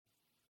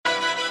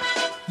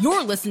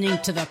You're listening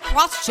to the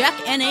Crosscheck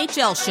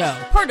NHL Show,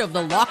 part of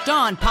the Locked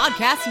On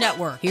Podcast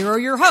Network. Here are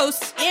your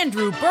hosts,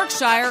 Andrew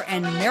Berkshire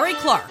and Mary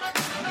Clark.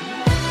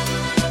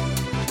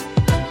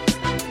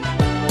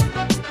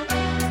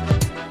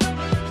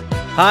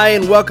 Hi,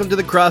 and welcome to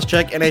the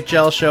Crosscheck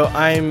NHL Show.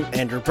 I'm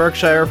Andrew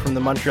Berkshire from the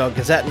Montreal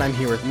Gazette, and I'm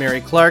here with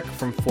Mary Clark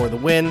from For the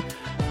Win.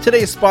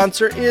 Today's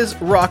sponsor is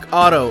Rock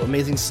Auto.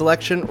 Amazing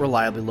selection,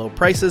 reliably low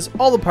prices,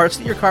 all the parts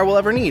that your car will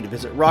ever need.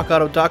 Visit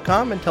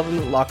rockauto.com and tell them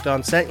that Locked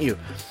On sent you.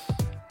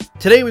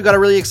 Today we've got a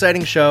really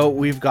exciting show.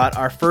 We've got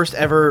our first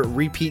ever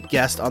repeat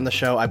guest on the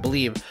show, I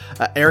believe,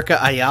 Erika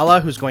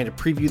Ayala, who's going to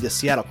preview the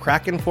Seattle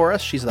Kraken for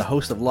us. She's the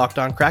host of Locked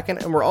On Kraken,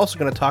 and we're also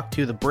going to talk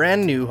to the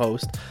brand new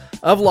host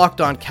of Locked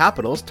On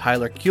Capitals,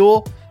 Tyler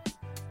Kuehl.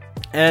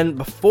 And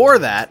before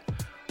that,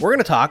 we're going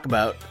to talk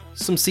about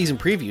some season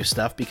preview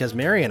stuff because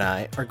Mary and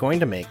I are going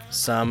to make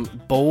some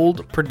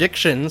bold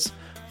predictions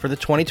for the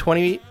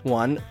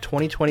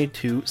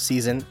 2021-2022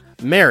 season.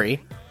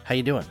 Mary, how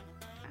you doing?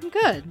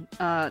 Good.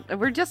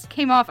 We just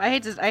came off. I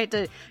hate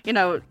to,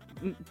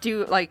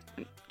 do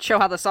show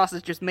how the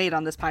sausage is made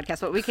on this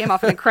podcast, but we came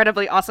off an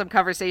incredibly awesome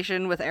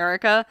conversation with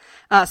Erika.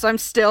 So I'm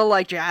still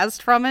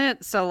jazzed from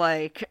it. So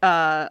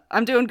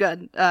I'm doing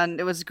good. And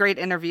it was a great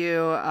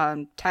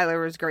interview.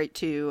 Tyler was great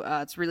too.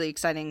 It's really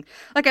exciting,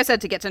 like I said,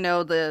 to get to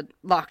know the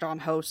Locked On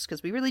hosts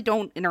because we really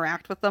don't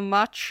interact with them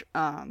much.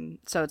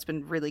 So it's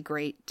been really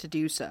great to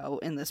do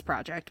so in this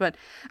project. But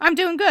I'm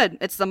doing good.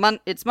 It's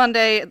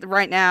Monday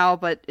right now,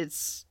 but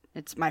it's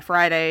my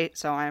Friday,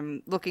 so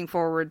I'm looking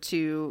forward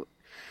to,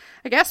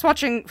 I guess,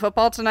 watching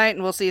football tonight,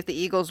 and we'll see if the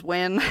Eagles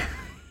win.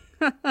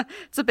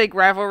 It's a big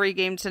rivalry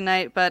game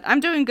tonight, but I'm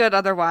doing good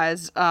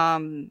otherwise.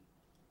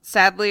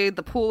 Sadly,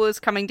 the pool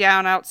is coming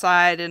down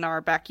outside in our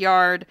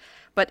backyard,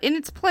 but in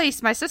its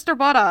place, my sister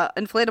bought an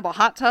inflatable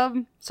hot tub,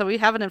 so we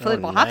have an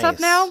inflatable hot tub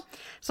now.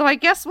 So I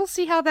guess we'll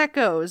see how that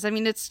goes. I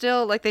mean, it's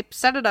still, they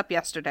set it up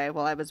yesterday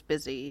while I was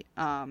busy,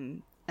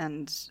 and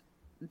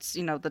it's,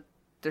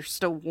 they're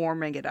still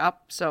warming it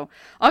up, so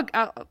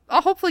I'll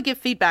hopefully give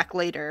feedback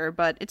later,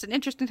 but it's an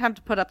interesting time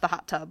to put up the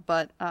hot tub,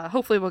 but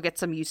hopefully we'll get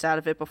some use out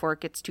of it before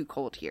it gets too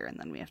cold here, and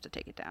then we have to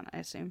take it down, I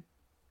assume.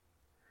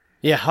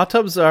 Yeah, hot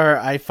tubs are,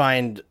 I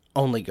find,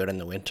 only good in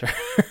the winter.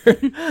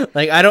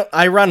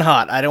 I run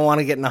hot. I don't want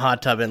to get in a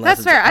hot tub unless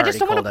That's fair. I just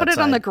don't want to put it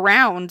on the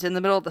ground in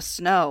the middle of the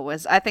snow,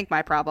 is I think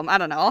my problem. I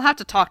don't know. I'll have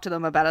to talk to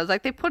them about it.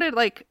 It's they put it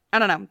I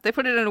don't know. They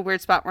put it in a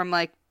weird spot where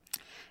I'm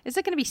is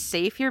it going to be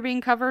safe here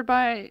being covered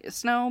by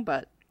snow?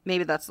 But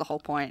maybe that's the whole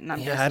point, and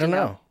I'm just, I don't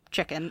know,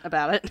 chicken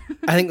about it.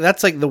 I think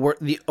that's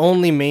the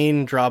only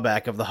main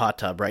drawback of the hot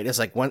tub, right? Is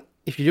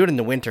if you do it in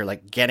the winter,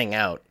 getting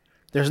out.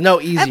 There's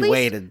no easy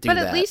way to do that. But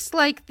at least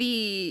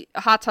the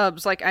hot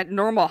tubs,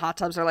 normal hot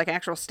tubs are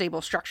actual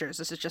stable structures.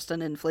 This is just an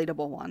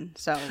inflatable one.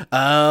 So.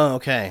 Oh,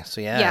 okay. So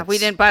yeah. Yeah, we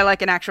didn't buy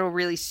an actual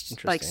really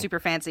super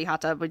fancy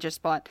hot tub. My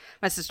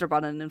sister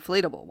bought an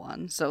inflatable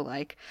one. So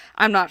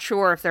I'm not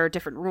sure if there are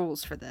different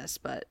rules for this,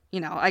 but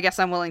I guess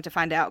I'm willing to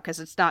find out because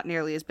it's not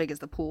nearly as big as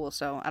the pool.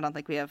 So I don't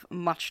think we have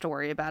much to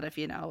worry about if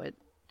it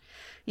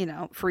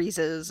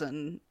freezes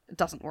and it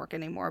doesn't work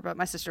anymore. But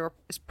my sister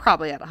is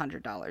probably at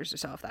 $100 or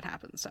so if that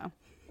happens. So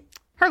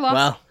her loss.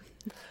 Well,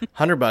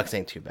 $100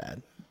 ain't too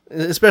bad,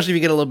 especially if you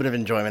get a little bit of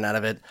enjoyment out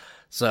of it.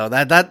 So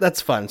that's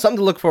fun. Something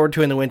to look forward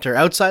to in the winter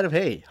outside of,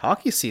 hey,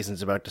 hockey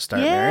season's about to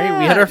start, Mary.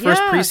 We had our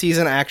first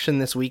preseason action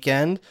this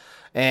weekend,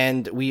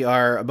 and we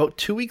are about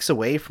 2 weeks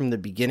away from the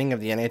beginning of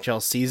the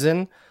NHL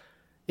season.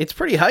 It's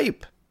pretty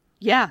hype.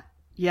 Yeah.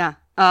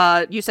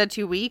 You said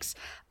 2 weeks.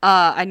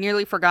 I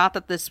nearly forgot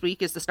that this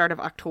week is the start of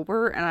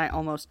October, and I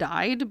almost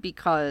died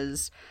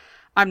because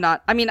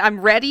I'm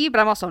ready, but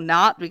I'm also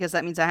not, because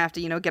that means I have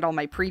to, get all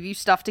my preview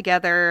stuff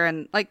together,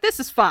 and this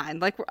is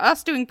fine.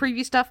 Us doing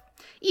preview stuff,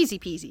 easy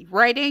peasy.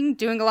 Writing,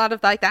 doing a lot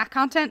of that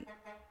content,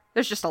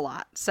 there's just a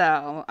lot.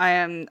 So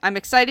I'm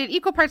excited,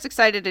 equal parts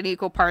excited and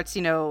equal parts,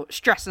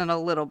 stressing a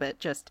little bit,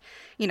 just,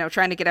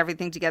 trying to get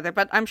everything together.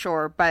 But I'm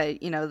sure by,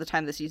 the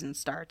time the season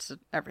starts,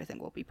 everything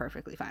will be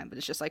perfectly fine. But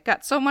it's just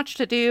got so much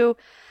to do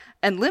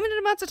and limited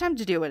amounts of time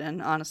to do it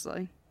in,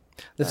 honestly.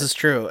 This is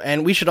true.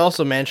 And we should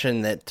also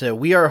mention that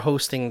we are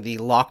hosting the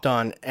Locked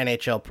On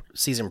NHL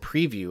season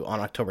preview on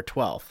October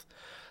 12th.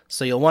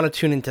 So you'll want to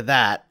tune into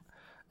that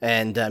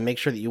and make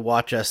sure that you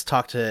watch us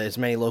talk to as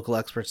many local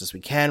experts as we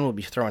can. We'll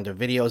be throwing to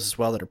videos as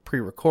well that are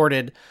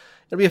pre-recorded.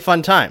 It'll be a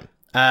fun time.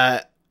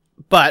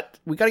 But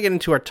we got to get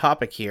into our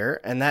topic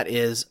here, and that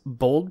is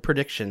bold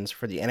predictions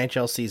for the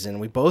NHL season.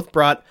 We both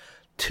brought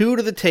two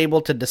to the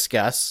table to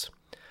discuss.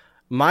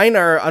 Mine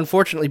are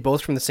unfortunately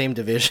both from the same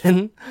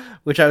division,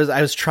 which I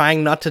was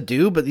trying not to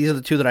do, but these are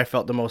the two that I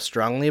felt the most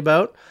strongly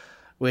about.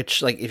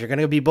 Which, if you're going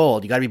to be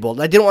bold, you got to be bold.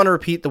 I didn't want to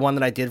repeat the one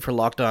that I did for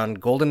Locked On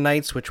Golden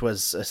Knights, which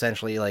was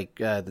essentially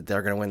that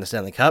they're going to win the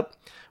Stanley Cup,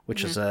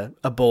 which is a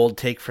bold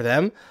take for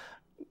them.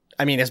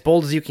 I mean, as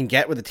bold as you can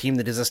get with a team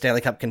that is a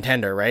Stanley Cup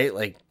contender,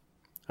 right?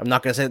 I'm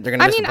not going to say that they're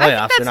going to miss the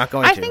playoffs. They're not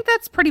going to. I think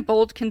that's pretty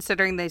bold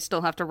considering they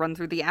still have to run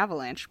through the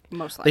Avalanche,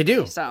 most likely. They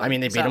do. So, they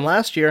beat them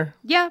last year.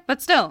 Yeah,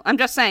 but still, I'm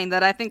just saying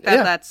that I think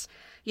that that's,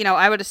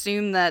 I would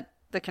assume that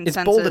the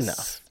consensus. It's bold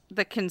enough.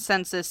 The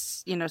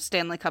consensus,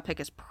 Stanley Cup pick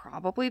is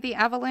probably the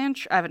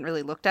Avalanche. I haven't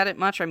really looked at it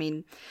much. I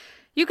mean,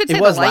 you could say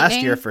it was the Lightning.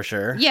 last year for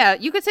sure. Yeah,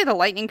 you could say the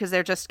Lightning because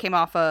they just came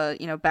off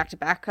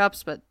back-to-back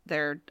cups, but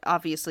they're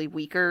obviously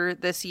weaker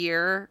this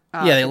year.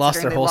 They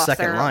lost their whole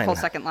second line. Whole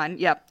second line.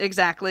 Yep,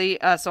 exactly.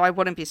 So I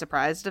wouldn't be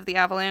surprised if the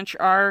Avalanche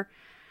are,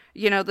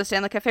 the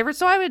Stanley Cup favorites.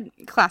 So I would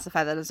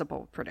classify that as a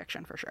bold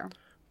prediction for sure.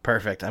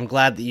 Perfect. I'm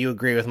glad that you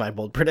agree with my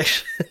bold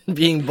prediction.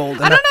 Being bold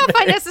enough. I don't know if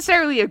I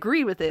necessarily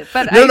agree with it,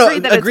 but I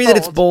agree that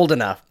it's bold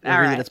enough.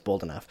 That it's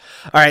bold enough.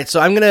 All right,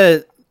 so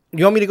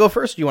you want me to go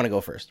first, or do you want to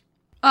go first?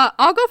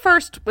 I'll go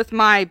first with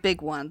my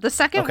big one. The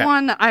second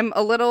one I'm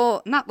a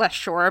little, not less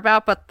sure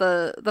about, but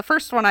the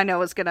first one I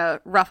know is going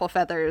to ruffle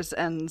feathers,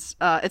 and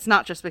it's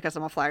not just because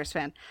I'm a Flyers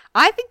fan.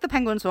 I think the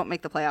Penguins won't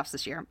make the playoffs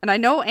this year. And I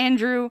know,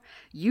 Andrew,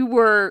 you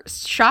were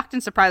shocked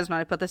and surprised when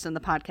I put this in the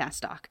podcast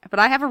doc, but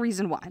I have a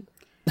reason why.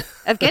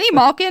 Evgeny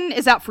Malkin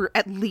is out for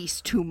at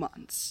least 2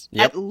 months.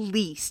 Yep. At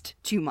least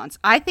 2 months.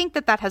 I think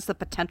that has the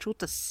potential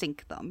to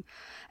sink them.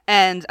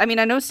 And, I mean,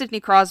 I know Sidney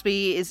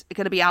Crosby is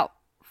going to be out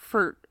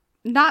for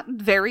not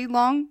very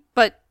long,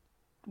 but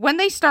when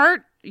they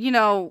start,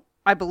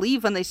 I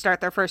believe when they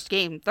start their first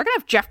game, they're going to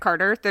have Jeff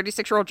Carter,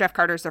 36-year-old Jeff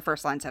Carter is their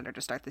first line center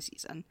to start the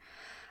season.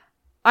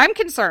 I'm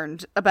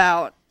concerned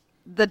about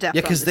the depth.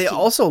 Yeah, because they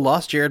also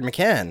lost Jared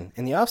McCann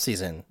in the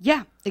offseason.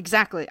 Yeah,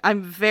 exactly.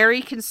 I'm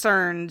very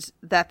concerned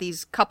that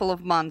these couple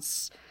of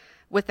months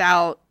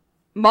without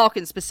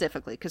Malkin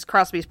specifically, because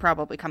Crosby's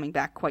probably coming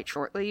back quite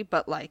shortly,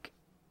 but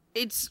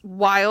it's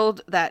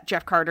wild that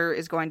Jeff Carter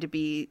is going to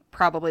be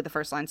probably the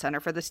first line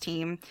center for this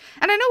team.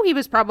 And I know he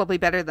was probably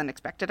better than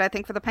expected, I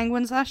think, for the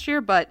Penguins last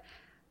year, but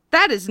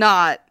that is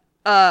not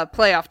a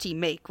playoff team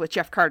make with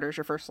Jeff Carter as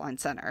your first line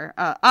center.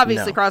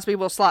 Obviously, no. Crosby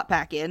will slot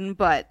back in,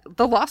 but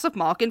the loss of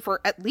Malkin for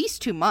at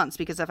least 2 months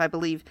because of, I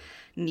believe,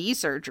 knee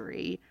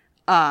surgery.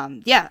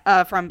 From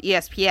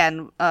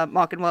ESPN,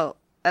 Malkin will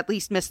at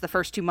least miss the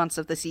first 2 months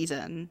of the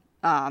season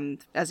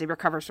as he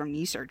recovers from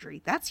knee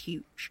surgery. That's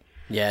huge.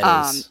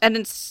 Yeah, it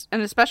is.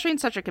 And especially in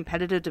such a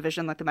competitive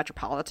division like the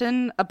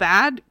Metropolitan, a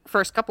bad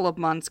first couple of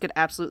months could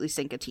absolutely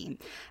sink a team.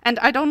 And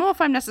I don't know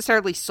if I'm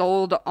necessarily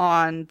sold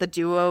on the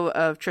duo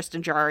of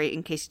Tristan Jarry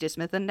and Casey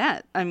DeSmith in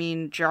net. I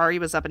mean, Jarry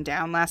was up and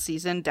down last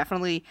season,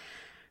 definitely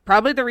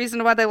probably the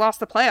reason why they lost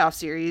the playoff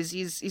series.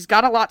 He's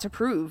got a lot to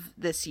prove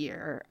this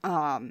year.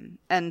 And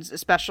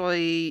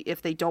especially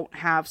if they don't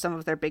have some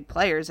of their big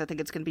players, I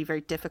think it's going to be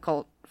very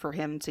difficult for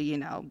him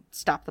to,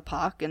 stop the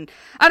puck. And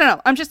I don't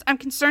know. I'm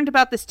concerned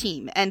about this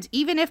team. And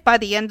even if by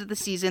the end of the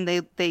season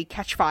they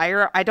catch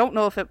fire, I don't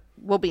know if it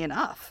will be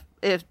enough.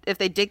 If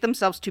they dig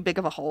themselves too big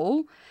of a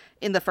hole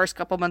in the first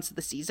couple months of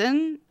the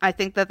season, I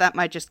think that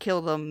might just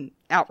kill them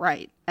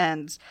outright.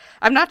 And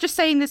I'm not just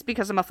saying this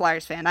because I'm a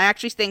Flyers fan. I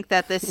actually think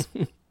that this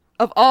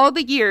of all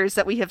the years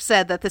that we have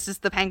said that this is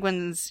the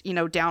Penguins,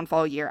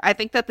 downfall year, I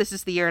think that this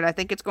is the year, and I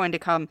think it's going to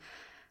come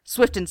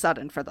swift and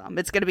sudden for them.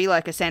 It's going to be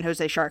like a San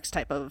Jose Sharks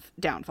type of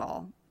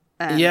downfall.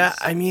 And yeah,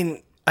 I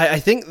mean, I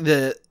think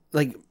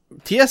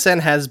TSN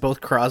has both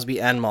Crosby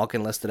and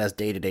Malkin listed as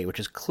day-to-day, which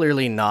is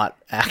clearly not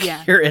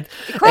accurate.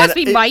 Yeah.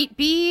 Crosby might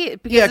be,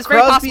 because it's very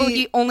possible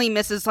he only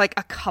misses a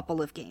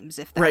couple of games,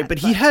 if that. Right, but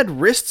he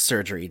had wrist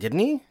surgery, didn't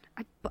he?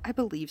 I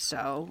believe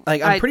so.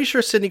 I'm pretty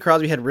sure Sidney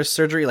Crosby had wrist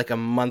surgery a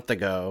month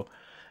ago.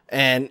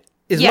 And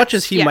much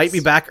as he might be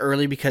back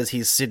early because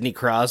he's Sidney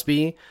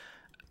Crosby,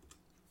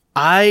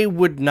 I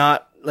would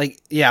not so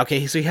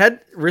he had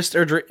wrist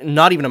surgery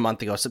not even a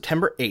month ago,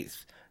 September 8th.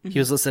 Mm-hmm. He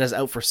was listed as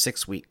out for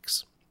 6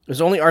 weeks. It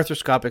was only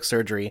arthroscopic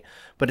surgery,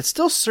 but it's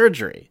still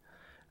surgery.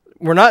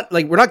 We're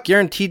not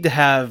guaranteed to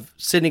have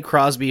Sidney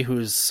Crosby,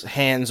 whose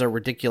hands are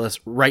ridiculous,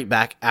 right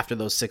back after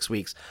those 6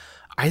 weeks.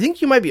 I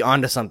think you might be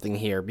onto something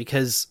here,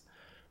 because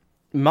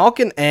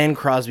Malkin and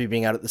Crosby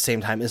being out at the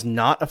same time is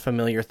not a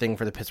familiar thing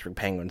for the Pittsburgh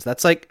Penguins.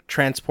 That's like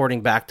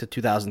transporting back to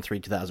 2003,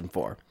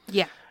 2004.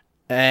 Yeah.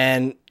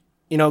 And,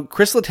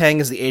 Chris Letang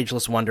is the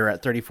ageless wonder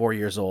at 34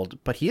 years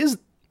old, but he is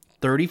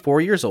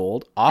 34 years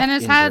old, off and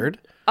has injured.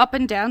 Had up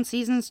and down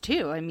seasons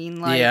too. I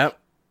mean, their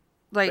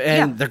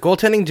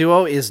goaltending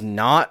duo is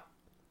not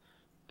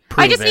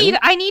proven.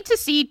 I need to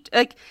see,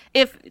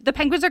 if the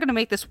Penguins are going to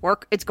make this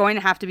work, it's going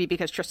to have to be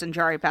because Tristan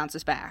Jarry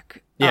bounces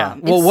back. Yeah.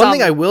 One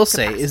thing I will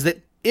say is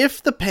that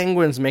if the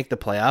Penguins make the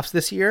playoffs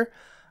this year,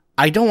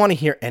 I don't want to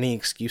hear any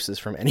excuses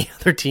from any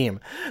other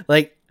team.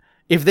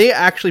 If they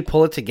actually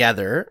pull it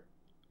together,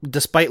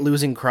 despite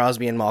losing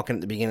Crosby and Malkin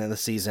at the beginning of the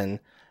season,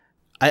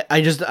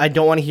 I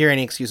don't want to hear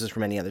any excuses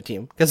from any other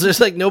team, because there's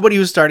nobody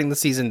who's starting the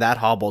season that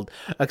hobbled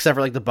except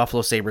for the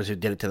Buffalo Sabres, who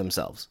did it to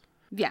themselves.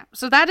 Yeah,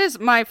 so that is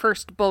my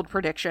first bold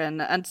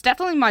prediction, and it's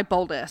definitely my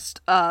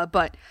boldest,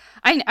 but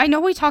I know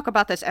we talk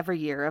about this every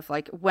year of,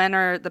 when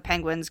are the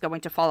Penguins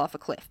going to fall off a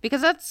cliff?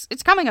 Because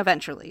it's coming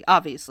eventually,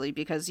 obviously,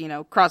 because,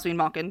 Crosby and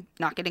Malkin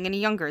not getting any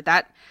younger.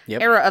 That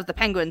era of the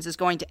Penguins is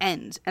going to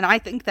end, and I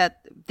think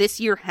that this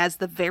year has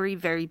the very,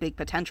 very big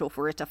potential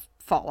for it to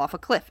fall off a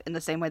cliff in the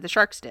same way the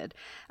Sharks did,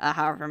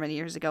 however many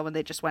years ago, when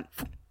they just went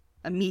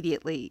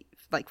immediately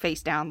like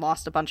face down,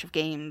 lost a bunch of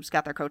games,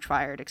 got their coach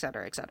fired, et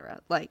cetera, et cetera.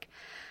 Like,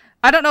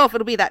 I don't know if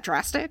it'll be that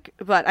drastic,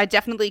 but I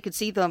definitely could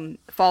see them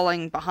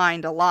falling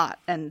behind a lot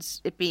and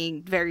it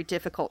being very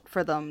difficult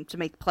for them to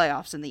make the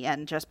playoffs in the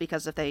end, just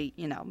because if they,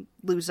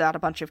 lose out a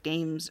bunch of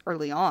games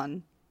early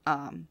on,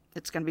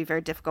 it's going to be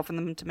very difficult for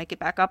them to make it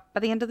back up by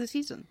the end of the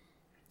season.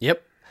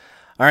 Yep.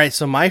 All right,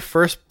 so my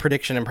first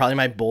prediction, and probably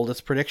my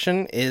boldest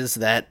prediction, is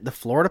that the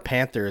Florida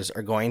Panthers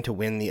are going to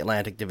win the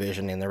Atlantic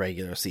Division in the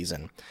regular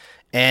season.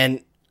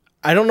 And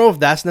I don't know if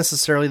that's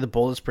necessarily the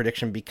boldest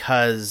prediction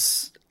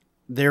because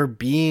they're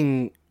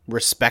being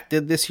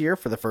respected this year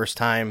for the first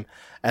time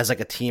as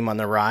like a team on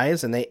the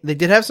rise. And they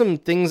did have some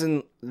things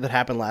that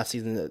happened last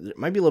season that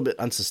might be a little bit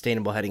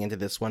unsustainable heading into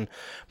this one,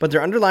 but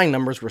their underlying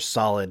numbers were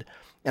solid.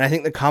 And I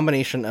think the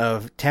combination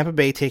of Tampa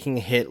Bay taking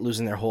a hit,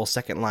 losing their whole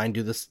second line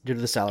due to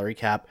the salary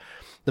cap,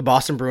 the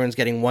Boston Bruins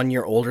getting 1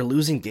 year older,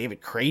 losing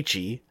David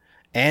Krejci,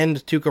 and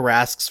Tuukka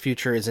Rask's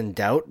future is in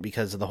doubt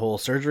because of the whole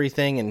surgery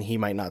thing, and he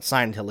might not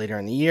sign until later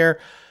in the year.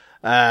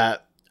 I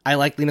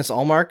like Linus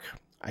Ullmark.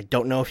 I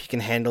don't know if he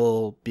can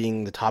handle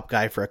being the top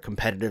guy for a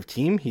competitive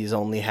team. He's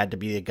only had to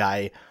be a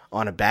guy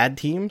on a bad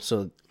team,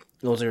 so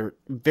those are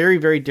very,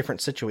 very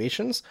different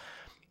situations.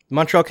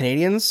 Montreal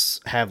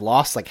Canadiens have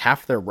lost like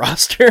half their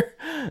roster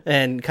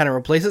and kind of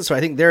replaced it, so I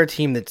think they're a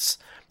team that's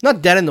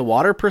not dead in the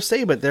water per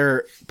se, but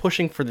they're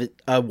pushing for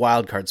a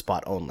wild card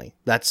spot only.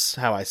 That's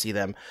how I see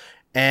them.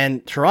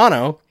 And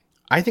Toronto,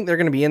 I think they're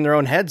going to be in their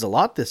own heads a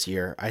lot this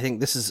year. I think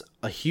this is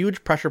a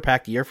huge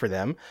pressure-packed year for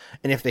them,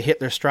 and if they hit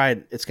their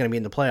stride, it's going to be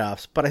in the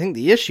playoffs. But I think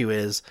the issue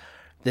is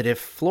that if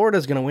Florida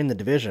is going to win the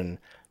division,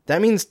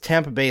 that means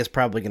Tampa Bay is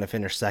probably going to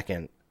finish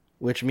second,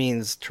 which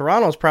means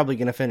Toronto is probably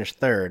going to finish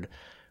third,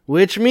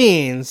 which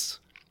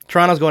means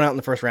Toronto's going out in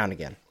the first round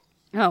again.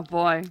 Oh,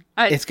 boy.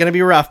 It's going to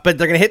be rough, but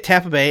they're going to hit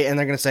Tampa Bay, and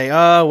they're going to say,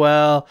 oh,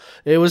 well,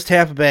 it was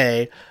Tampa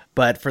Bay.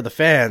 But for the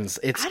fans,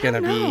 it's going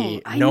to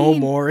be no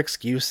more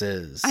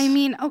excuses. I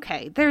mean,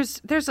 okay,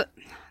 there's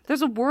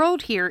a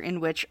world here in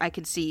which I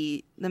could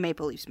see the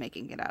Maple Leafs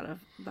making it out of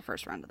the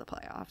first round of the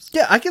playoffs.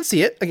 Yeah, I can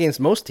see it against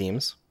most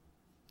teams.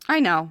 I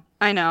know.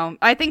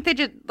 I think they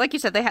just, like you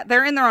said,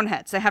 they're in their own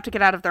heads. They have to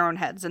get out of their own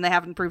heads, and they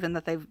haven't proven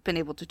that they've been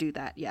able to do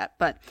that yet.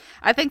 But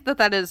I think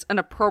that is an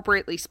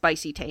appropriately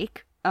spicy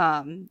take.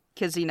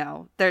 Because,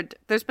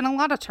 there's been a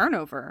lot of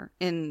turnover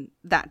in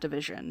that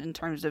division in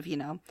terms of,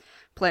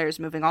 players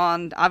moving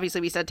on. Obviously,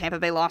 we said Tampa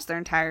Bay lost their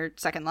entire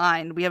second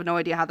line. We have no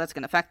idea how that's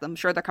going to affect them.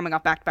 Sure, they're coming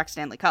off back-to-back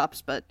Stanley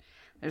Cups, but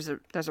there's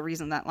a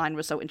reason that line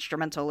was so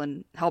instrumental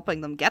in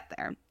helping them get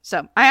there.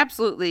 So I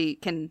absolutely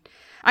can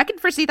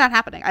foresee that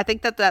happening. I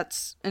think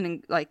that's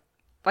like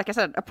I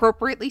said,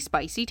 appropriately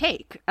spicy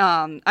take.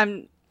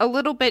 I'm a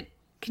little bit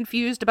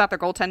confused about their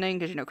goaltending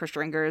because, Chris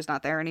Stringer is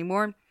not there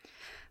anymore.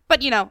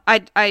 But,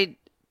 I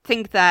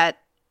think that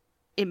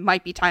it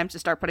might be time to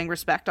start putting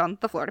respect on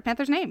the Florida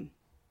Panthers name.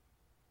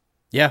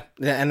 Yeah,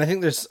 and I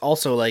think there's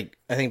also, I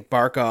think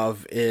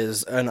Barkov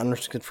is an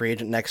unrestricted free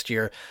agent next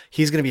year.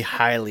 He's going to be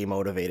highly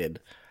motivated.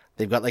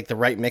 They've got, the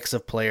right mix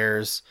of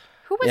players.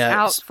 Who was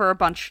out for a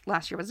bunch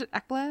last year? Was it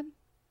Ekblad?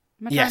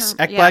 Yes,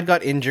 Ekblad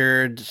got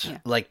injured,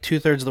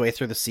 2/3 of the way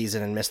through the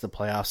season and missed the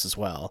playoffs as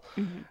well.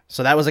 Mm-hmm.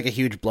 So that was, a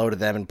huge blow to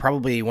them, and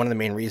probably one of the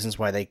main reasons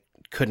why they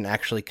couldn't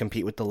actually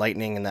compete with the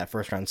Lightning in that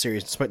first round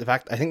series, despite the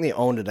fact I think they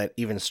owned it at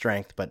even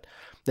strength, but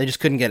they just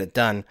couldn't get it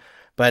done.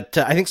 But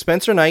I think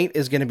Spencer Knight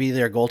is going to be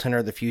their goaltender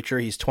of the future.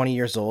 He's 20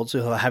 years old, so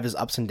he'll have his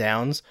ups and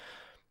downs.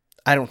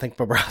 I don't think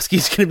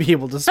Bobrovsky's going to be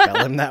able to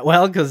spell him that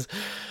well because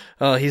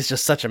he's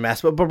just such a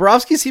mess. But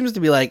Bobrovsky seems to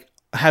be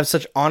have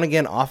such on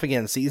again, off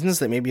again seasons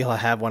that maybe he'll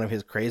have one of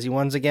his crazy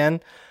ones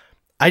again.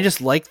 I just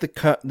like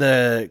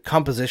the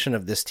composition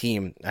of this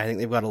team. I think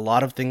they've got a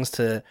lot of things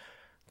to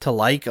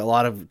like, a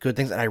lot of good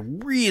things, and I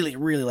really,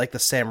 really like the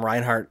Sam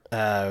Reinhart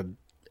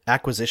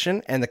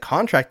acquisition, and the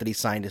contract that he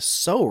signed is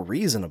so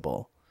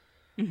reasonable.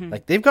 Mm-hmm.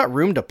 They've got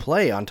room to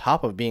play on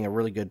top of being a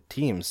really good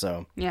team,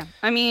 so... Yeah,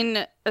 I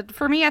mean,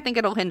 for me, I think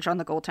it'll hinge on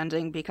the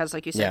goaltending, because,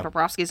 like you said,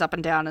 Bobrovsky's up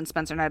and down, and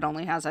Spencer Knight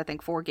only has, I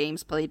think, 4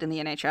 games played in the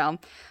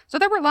NHL. So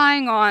they're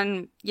relying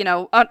on, an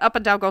up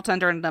and down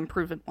goaltender and an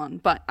unproven one,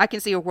 but I can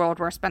see a world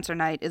where Spencer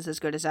Knight is as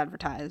good as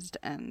advertised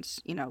and,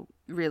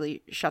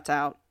 really shuts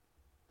out,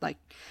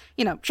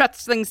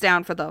 shuts things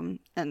down for them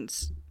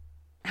and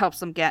helps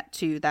them get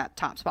to that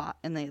top spot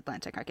in the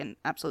Atlantic. I can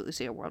absolutely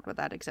see a world where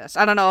that exists.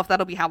 I don't know if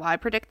that'll be how I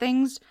predict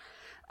things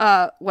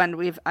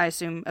when I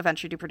assume,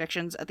 eventually do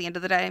predictions at the end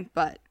of the day,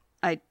 but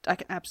I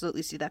can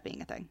absolutely see that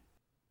being a thing.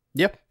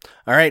 Yep.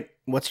 All right.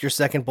 What's your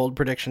second bold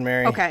prediction,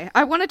 Mary? Okay.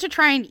 I wanted to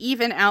try and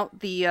even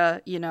out the,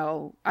 I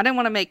didn't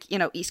want to make,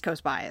 East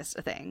Coast bias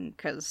a thing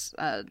because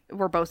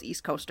we're both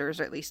East Coasters,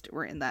 or at least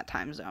we're in that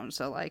time zone.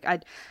 So, I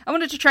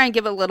wanted to try and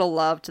give a little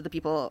love to the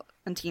people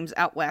and teams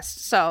out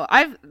west. So,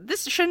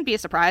 this shouldn't be a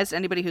surprise to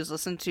anybody who's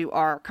listened to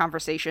our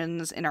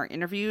conversations in our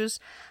interviews.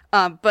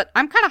 But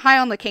I'm kind of high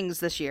on the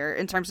Kings this year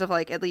in terms of,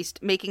 at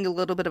least making a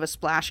little bit of a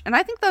splash. And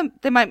I think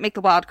they might make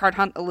the wild card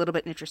hunt a little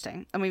bit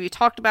interesting. I mean, we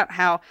talked about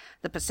how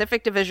the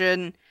Pacific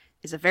Division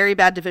is a very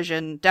bad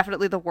division,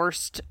 definitely the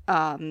worst.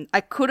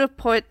 I could have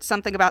put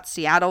something about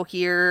Seattle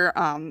here.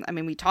 I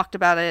mean, we talked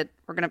about it.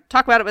 We're going to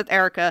talk about it with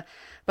Erika,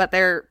 but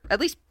they're at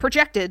least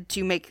projected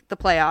to make the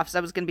playoffs. I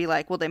was going to be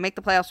like, will they make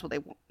the playoffs? Will they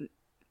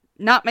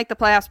not make the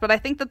playoffs? But I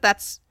think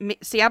that's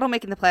Seattle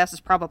making the playoffs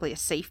is probably a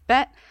safe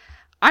bet.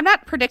 I'm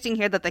not predicting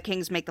here that the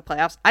Kings make the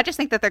playoffs. I just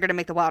think that they're going to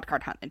make the wild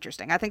card hunt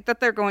interesting. I think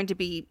that they're going to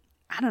be,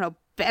 I don't know,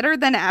 better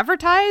than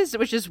advertised,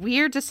 which is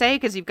weird to say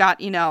because you've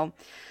got,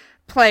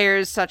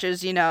 players such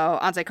as,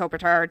 Anze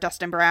Kopitar,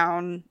 Dustin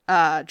Brown,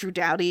 Drew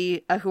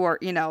Doughty, who are,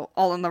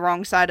 all on the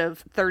wrong side of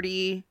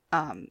 30.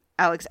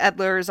 Alex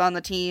Edler's on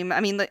the team.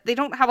 I mean, they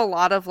don't have a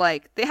lot of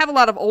they have a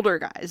lot of older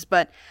guys,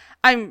 but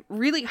I'm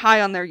really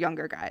high on their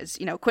younger guys.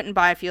 Quentin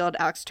Byfield,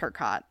 Alex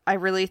Turcotte. I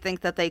really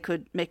think that they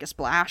could make a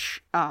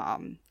splash.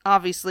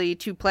 Obviously,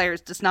 two players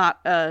does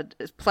not a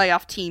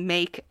playoff team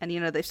make, and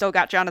they've still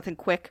got Jonathan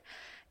Quick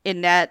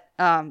in net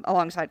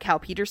alongside Cal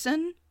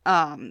Peterson.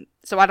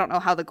 So I don't know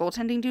how the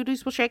goaltending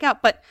duties will shake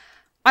out, but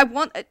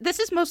this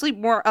is mostly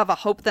more of a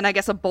hope than I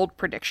guess a bold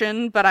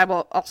prediction, but I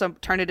will also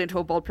turn it into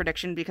a bold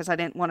prediction because I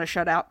didn't want to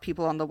shut out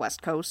people on the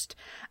West Coast,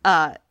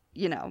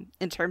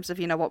 in terms of,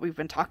 what we've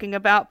been talking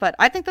about. But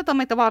I think that they'll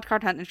make the wild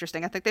card hunt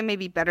interesting. I think they may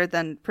be better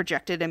than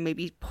projected and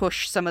maybe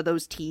push some of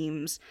those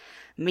teams,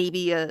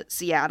 maybe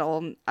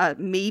Seattle,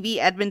 maybe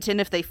Edmonton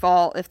if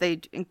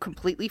they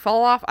completely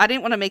fall off. I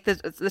didn't want to make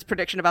this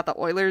prediction about the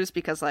Oilers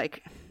because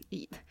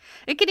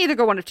it can either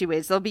go one of two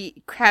ways. They'll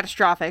be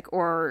catastrophic,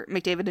 or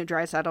McDavid and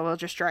Draisaitl will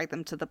just drag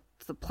them to the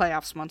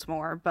playoffs once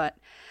more. But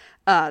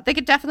they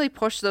could definitely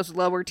push those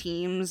lower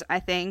teams, I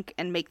think,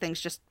 and make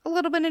things just a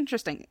little bit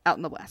interesting out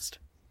in the West.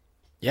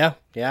 Yeah,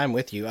 I'm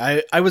with you.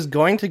 I was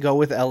going to go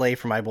with LA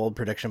for my bold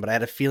prediction, but I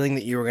had a feeling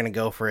that you were going to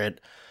go for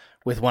it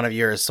with one of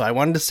yours, so I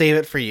wanted to save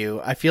it for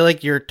you. I feel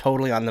like you're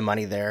totally on the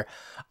money there.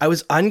 I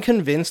was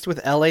unconvinced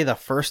with LA the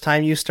first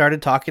time you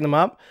started talking them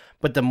up,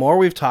 but the more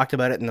we've talked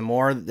about it and the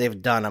more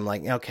they've done, I'm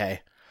like,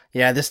 okay,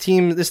 yeah, this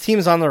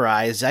team's on the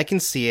rise. I can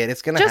see it.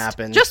 It's going to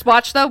happen. Just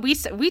watch, though.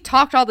 We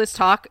talked all this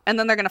talk, and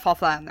then they're going to fall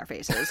flat on their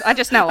faces. I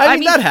just know. I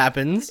mean, that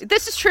happens.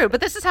 This is true,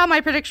 but this is how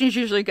my predictions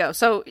usually go.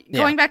 So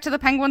going back to the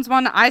Penguins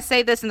one, I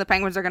say this, and the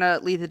Penguins are going to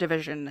lead the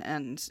division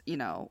and,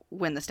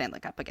 win the Stanley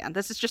Cup again.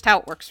 This is just how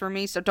it works for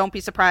me, so don't be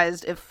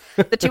surprised if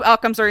the two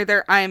outcomes are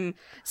either I'm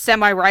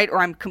semi-right or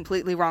I'm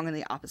completely wrong and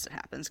the opposite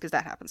happens, because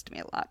that happens to me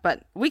a lot.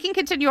 But we can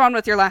continue on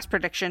with your last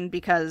prediction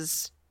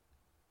because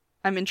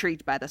I'm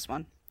intrigued by this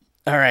one.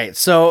 All right,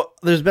 so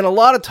there's been a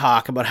lot of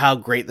talk about how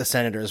great the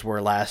Senators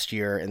were last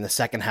year in the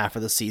second half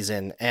of the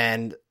season,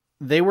 and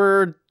they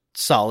were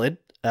solid.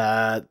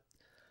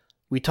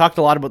 We talked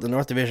a lot about the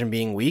North Division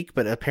being weak,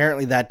 but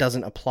apparently that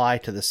doesn't apply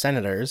to the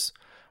Senators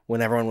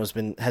when everyone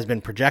has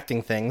been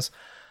projecting things.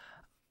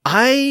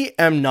 I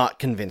am not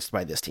convinced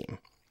by this team.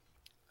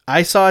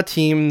 I saw a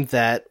team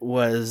that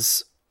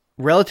was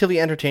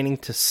relatively entertaining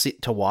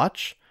to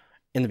watch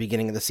in the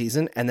beginning of the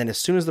season, and then as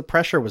soon as the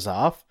pressure was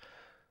off,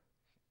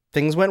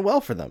 things went well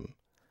for them.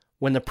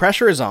 When the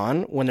pressure is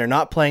on, when they're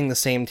not playing the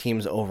same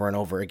teams over and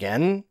over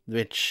again,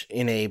 which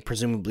in a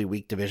presumably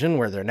weak division,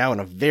 where they're now in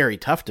a very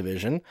tough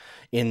division,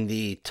 in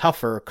the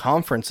tougher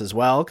conference as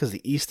well, because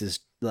the East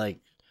is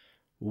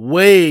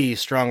way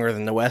stronger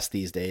than the West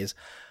these days,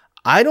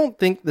 I don't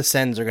think the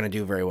Sens are going to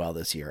do very well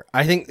this year.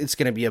 I think it's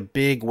going to be a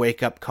big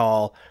wake-up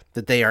call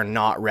that they are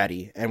not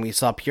ready. And we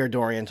saw Pierre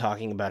Dorian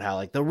talking about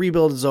how the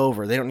rebuild is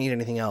over, they don't need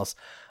anything else.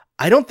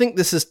 I don't think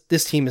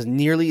this team is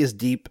nearly as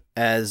deep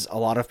as a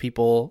lot of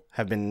people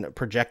have been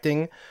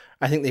projecting.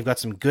 I think they've got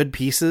some good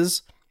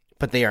pieces,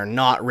 but they are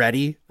not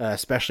ready,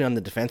 especially on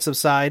the defensive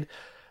side.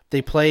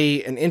 They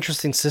play an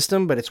interesting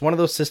system, but it's one of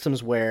those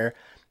systems where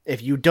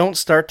if you don't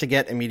start to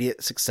get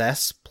immediate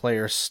success,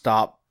 players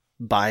stop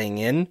buying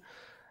in.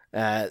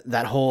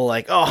 That whole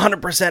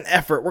 100%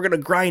 effort, we're going to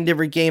grind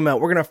every game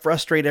out, we're going to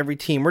frustrate every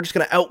team, we're just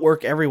going to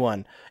outwork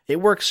everyone.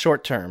 It works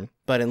short term,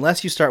 but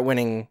unless you start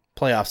winning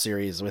playoff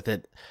series with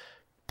it,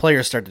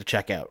 players start to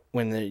check out.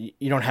 When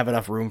you don't have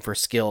enough room for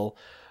skill,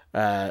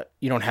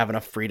 you don't have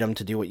enough freedom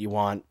to do what you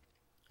want,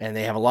 and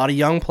they have a lot of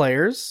young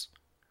players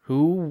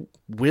who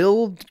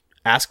will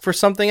ask for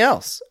something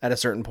else at a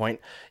certain point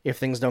if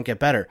things don't get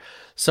better.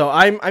 So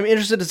I'm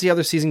interested to see how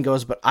the season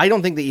goes, but I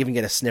don't think they even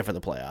get a sniff of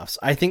the playoffs.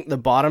 I think the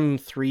bottom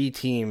three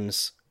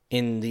teams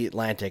in the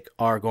Atlantic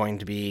are going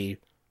to be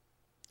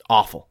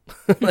awful.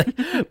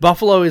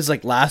 Buffalo is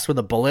last with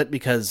a bullet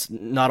because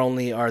not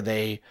only are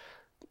they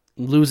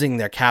losing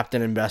their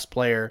captain and best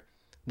player,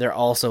 they're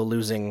also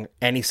losing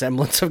any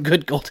semblance of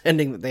good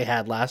goaltending that they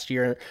had last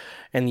year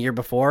and the year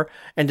before.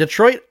 And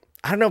Detroit,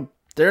 I don't know,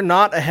 they're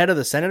not ahead of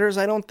the Senators,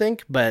 I don't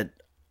think, but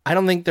I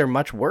don't think they're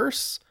much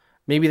worse.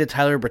 Maybe the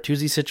Tyler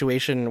Bertuzzi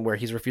situation where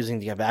he's refusing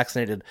to get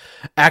vaccinated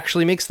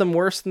actually makes them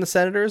worse than the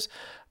Senators,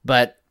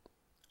 but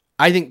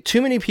I think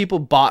too many people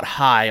bought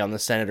high on the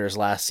Senators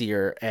last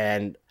year,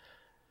 and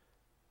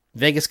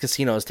Vegas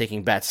casinos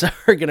taking bets are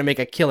going to make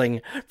a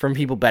killing from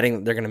people betting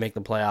that they're going to make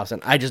the playoffs,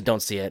 and I just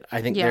don't see it.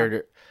 I think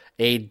they're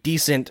a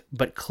decent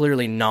but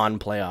clearly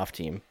non-playoff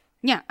team.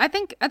 Yeah, I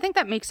think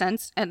that makes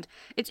sense. And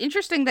it's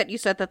interesting that you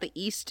said that the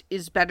East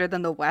is better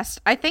than the West.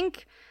 I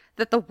think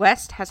that the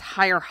West has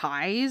higher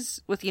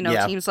highs with,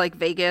 Yeah. teams like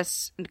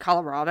Vegas and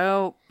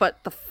Colorado,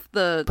 but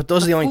But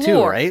those are the only two,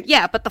 floor, right?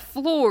 Yeah, but the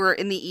floor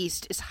in the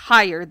East is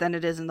higher than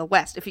it is in the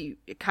West. If you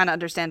kind of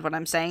understand what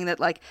I'm saying, that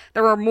like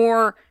there are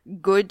more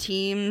good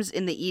teams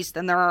in the East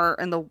than there are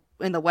in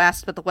the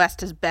West, but the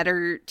West has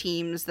better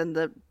teams than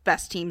the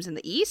best teams in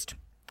the East.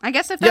 I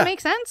guess if that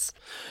makes sense.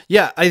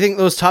 Yeah, I think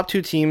those top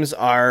two teams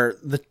are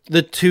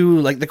the two,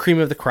 like the cream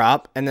of the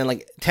crop, and then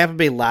like Tampa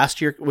Bay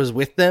last year was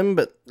with them,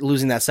 but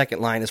losing that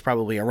second line is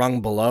probably a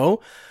rung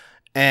below.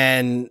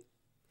 And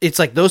it's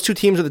like those two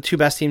teams are the two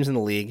best teams in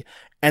the league,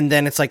 and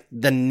then it's like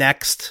the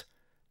next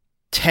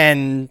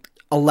 10,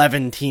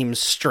 11 teams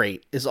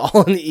straight is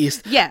all in the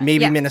East. Yeah,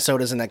 maybe yeah.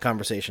 Minnesota's in that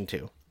conversation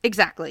too.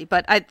 Exactly,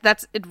 but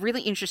that's a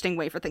really interesting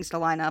way for things to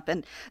line up.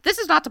 And this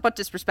is not to put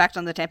disrespect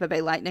on the Tampa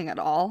Bay Lightning at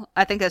all.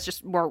 I think that's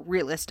just more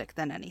realistic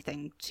than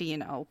anything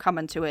to, come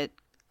into it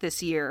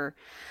this year.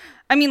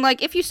 I mean,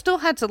 like, if you still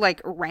had to,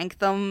 like, rank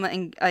them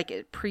in,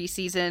 like,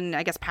 preseason,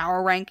 I guess,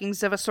 power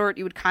rankings of a sort,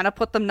 you would kind of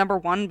put them number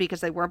one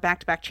because they were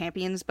back-to-back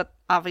champions. But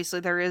obviously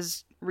there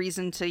is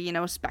reason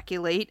to,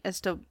 speculate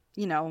as to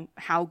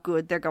how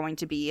good they're going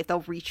to be if they'll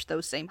reach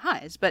those same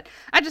highs. But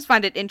I just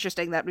find it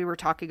interesting that we were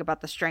talking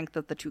about the strength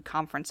of the two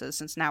conferences,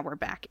 since now we're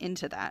back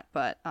into that.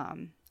 But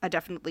I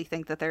definitely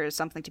think that there is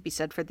something to be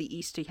said for the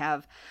East to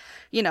have,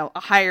 a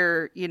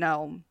higher,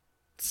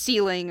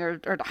 ceiling or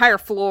higher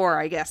floor,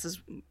 I guess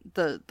is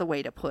the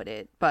way to put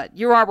it. But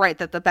you are right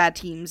that the bad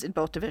teams in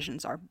both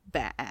divisions are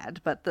bad,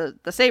 but the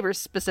Sabres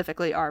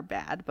specifically are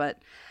bad.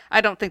 But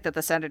I don't think that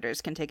the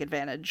Senators can take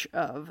advantage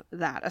of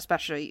that,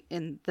 especially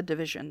in the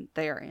division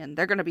they are in.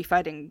 They're going to be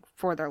fighting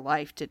for their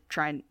life to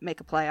try and make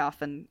a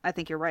playoff, and I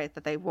think you're right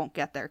that they won't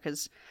get there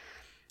because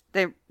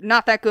they're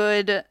not that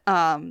good,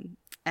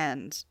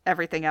 and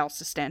everything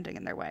else is standing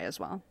in their way as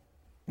well.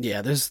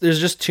 Yeah, there's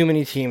just too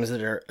many teams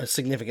that are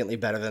significantly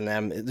better than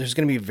them. There's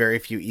going to be very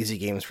few easy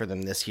games for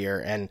them this year.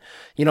 And,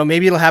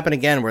 maybe it'll happen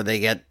again where they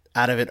get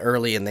out of it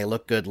early and they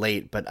look good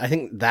late. But I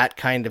think that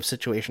kind of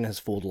situation has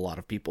fooled a lot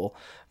of people,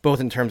 both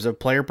in terms of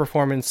player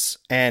performance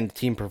and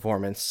team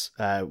performance.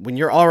 When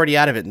you're already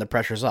out of it and the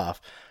pressure's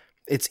off,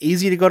 it's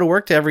easy to go to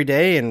work every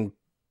day and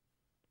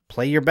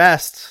play your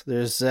best.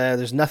 There's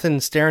nothing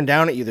staring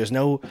down at you. There's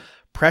no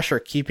pressure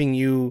keeping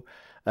you,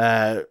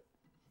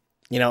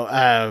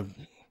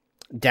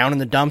 down in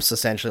the dumps,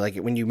 essentially, like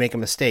when you make a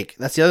mistake.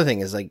 That's the other thing,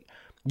 is like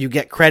you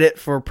get credit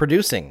for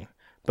producing,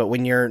 but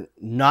when you're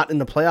not in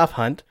the playoff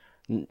hunt,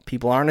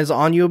 people aren't as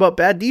on you about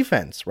bad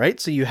defense, right?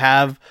 So you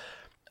have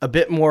a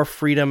bit more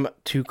freedom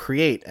to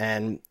create.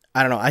 And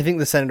I don't know, I think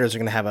the Senators are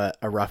going to have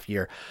a rough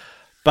year,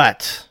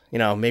 but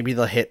maybe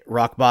they'll hit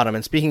rock bottom.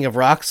 And speaking of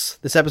rocks,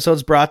 this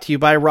episode's brought to you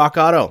by Rock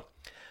Auto.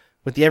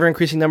 With the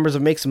ever-increasing numbers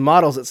of makes and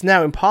models, it's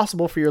now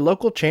impossible for your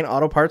local chain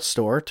auto parts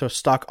store to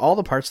stock all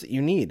the parts that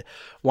you need.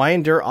 Why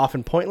endure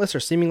often pointless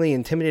or seemingly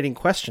intimidating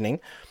questioning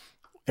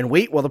and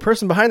wait while the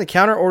person behind the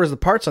counter orders the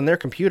parts on their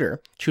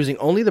computer, choosing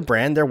only the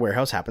brand their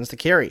warehouse happens to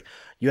carry?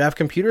 You have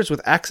computers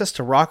with access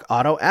to Rock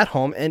Auto at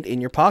home and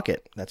in your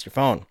pocket. That's your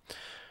phone.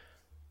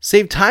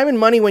 Save time and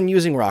money when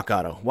using Rock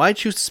Auto. Why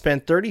choose to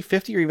spend 30,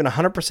 50, or even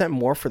 100%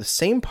 more for the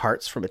same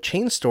parts from a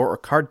chain store or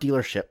car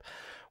dealership,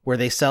 where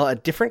they sell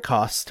at different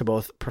costs to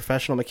both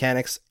professional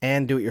mechanics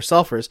and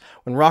do-it-yourselfers,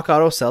 when Rock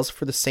Auto sells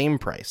for the same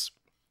price?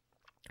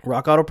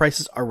 Rock Auto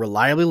prices are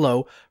reliably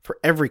low for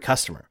every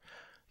customer.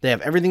 They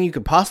have everything you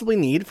could possibly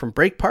need, from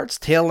brake parts,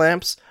 tail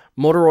lamps,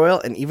 motor oil,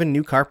 and even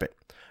new carpet.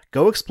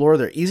 Go explore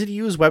their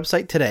easy-to-use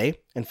website today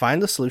and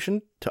find the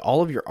solution to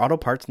all of your auto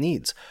parts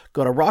needs.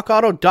 Go to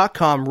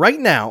rockauto.com right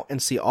now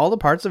and see all the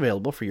parts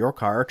available for your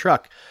car or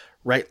truck.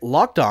 Write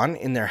Locked On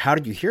in their How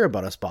Did You Hear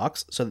About Us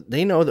box so that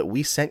they know that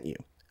we sent you.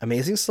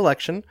 Amazing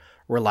selection,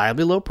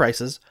 reliably low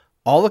prices,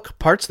 all the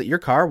parts that your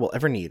car will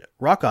ever need.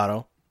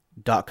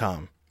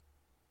 RockAuto.com.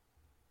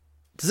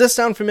 Does this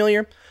sound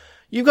familiar?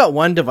 You've got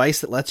one device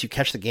that lets you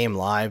catch the game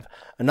live,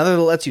 another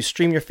that lets you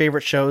stream your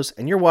favorite shows,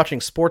 and you're watching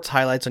sports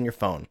highlights on your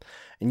phone.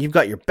 And you've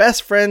got your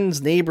best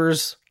friend's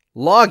neighbor's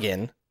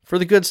login for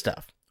the good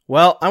stuff.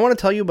 Well, I want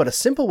to tell you about a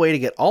simple way to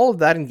get all of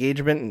that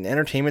engagement and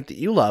entertainment that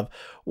you love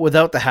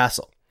without the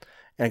hassle.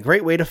 And a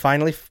great way to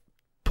finally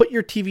put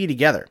your TV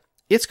together.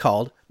 It's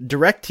called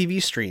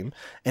DirecTV Stream,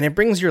 and it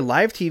brings your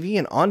live TV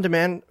and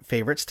on-demand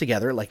favorites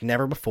together like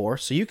never before,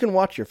 so you can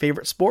watch your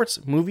favorite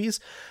sports,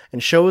 movies,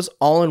 and shows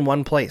all in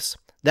one place.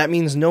 That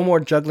means no more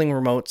juggling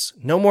remotes,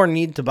 no more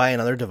need to buy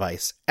another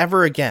device,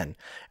 ever again.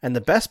 And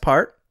the best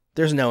part,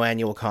 there's no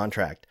annual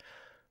contract.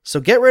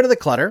 So get rid of the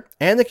clutter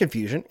and the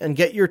confusion and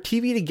get your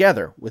TV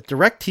together with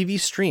DirecTV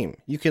Stream.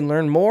 You can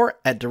learn more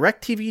at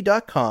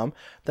directtv.com.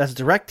 That's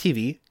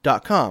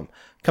directtv.com.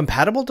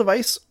 Compatible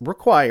device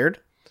required.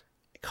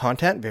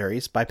 Content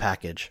varies by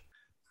package.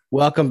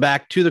 Welcome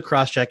back to the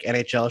Crosscheck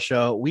NHL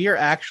show. We are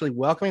actually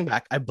welcoming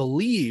back, I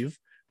believe,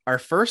 our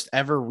first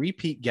ever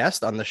repeat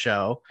guest on the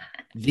show,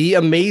 the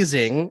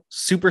amazing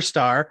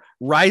superstar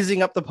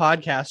rising up the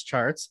podcast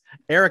charts,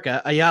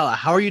 Erika Ayala.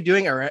 How are you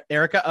doing,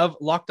 Erika of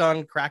Locked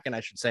On Kraken,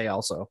 I should say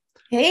also?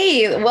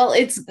 Hey, well,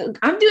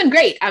 I'm doing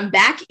great. I'm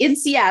back in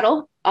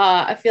Seattle.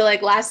 I feel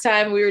like last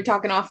time we were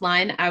talking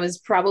offline, I was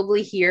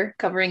probably here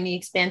covering the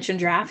expansion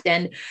draft,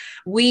 and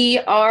we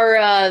are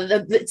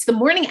it's the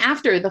morning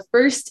after the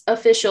first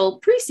official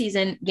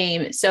preseason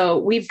game. So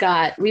we've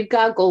got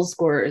goal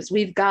scorers,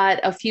 we've got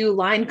a few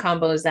line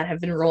combos that have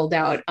been rolled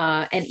out,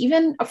 and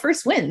even a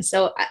first win.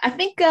 So I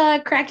think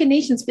Kraken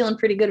Nation's feeling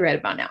pretty good right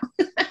about now.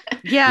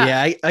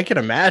 Yeah, I can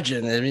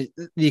imagine. I mean,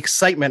 the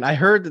excitement. I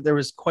heard that there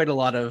was quite a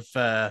lot of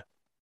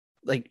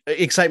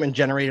excitement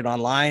generated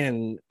online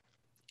and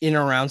in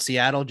and around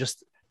Seattle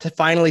just to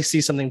finally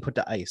see something put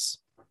to ice.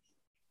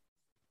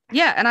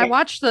 Yeah, and I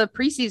watched the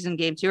preseason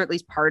game too, or at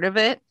least part of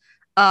it.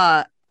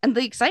 And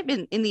the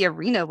excitement in the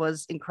arena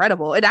was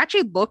incredible. It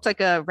actually looked like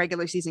a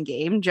regular season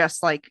game,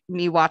 just like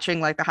me watching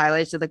like the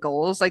highlights of the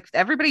goals. Like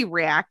everybody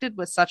reacted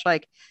with such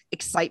like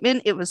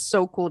excitement. It was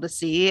so cool to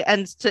see.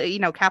 And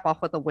to, cap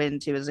off with a win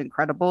too is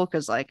incredible.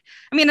 Cause I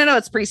know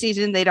it's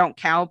preseason, they don't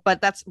count,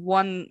 but that's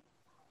one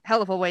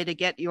hell of a way to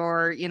get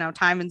your,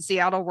 time in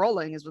Seattle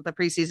rolling is with a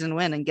preseason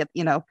win and get,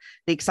 the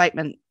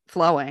excitement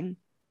flowing.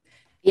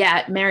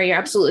 Yeah, Mary, you're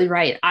absolutely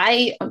right.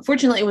 I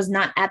unfortunately was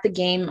not at the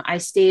game. I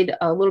stayed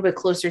a little bit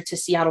closer to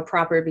Seattle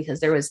proper because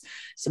there was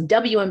some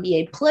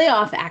WNBA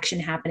playoff action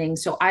happening.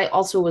 So I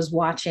also was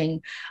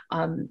watching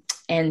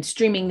and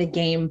streaming the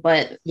game.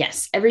 But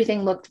yes,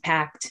 everything looked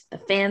packed. The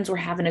fans were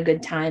having a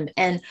good time.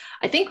 And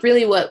I think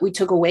really what we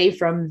took away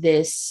from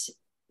this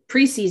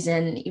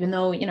preseason, even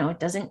though, it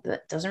doesn't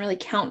really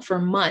count for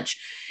much,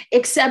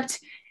 except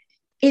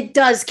it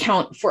does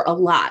count for a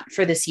lot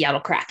for the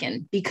Seattle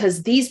Kraken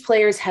because these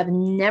players have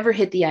never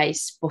hit the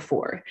ice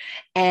before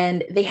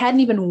and they hadn't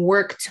even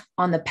worked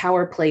on the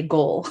power play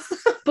goal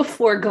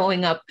before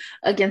going up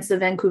against the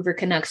Vancouver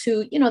Canucks,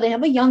 who, they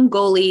have a young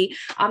goalie.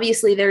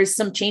 Obviously there's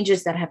some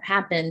changes that have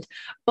happened,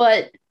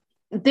 but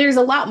there's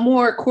a lot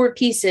more core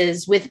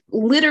pieces with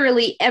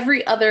literally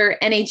every other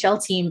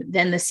NHL team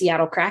than the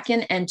Seattle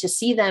Kraken. And to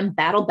see them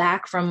battle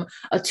back from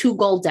a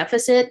 2-goal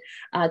deficit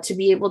to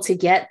be able to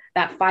get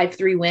that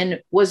 5-3 win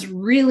was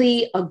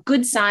really a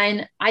good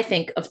sign, I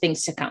think, of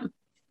things to come.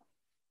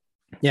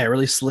 Yeah, it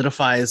really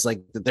solidifies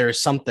like that there's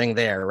something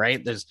there,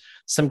 right? There's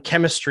some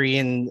chemistry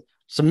and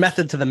some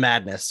method to the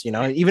madness,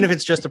 even if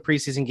it's just a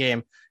preseason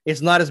game, it's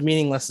not as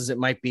meaningless as it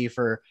might be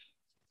for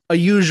a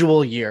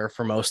usual year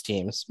for most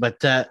teams.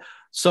 But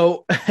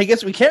so I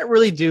guess we can't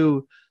really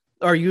do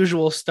our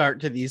usual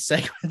start to these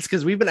segments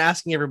because we've been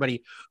asking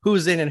everybody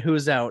who's in and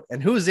who's out,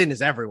 and who's in is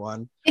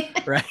everyone,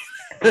 right?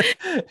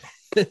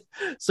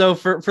 So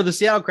for the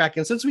Seattle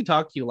Kraken, since we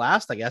talked to you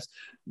last, I guess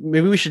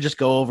maybe we should just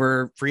go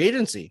over free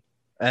agency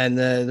and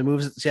the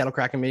moves that the Seattle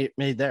Kraken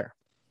made there.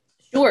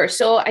 Sure.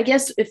 So I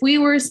guess if we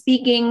were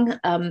speaking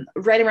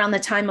right around the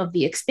time of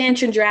the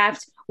expansion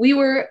draft, we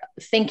were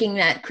thinking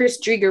that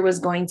Chris Driedger was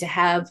going to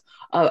have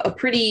a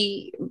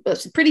pretty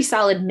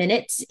solid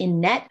minutes in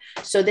net.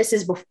 So this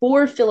is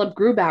before Philip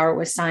Grubauer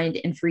was signed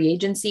in free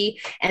agency.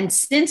 And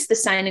since the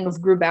signing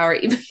of Grubauer,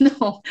 even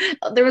though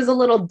there was a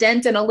little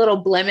dent and a little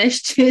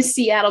blemish to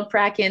Seattle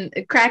Kraken,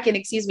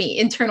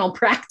 internal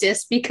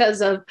practice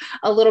because of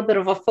a little bit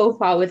of a faux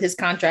pas with his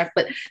contract,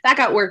 but that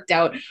got worked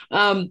out.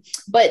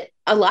 But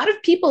a lot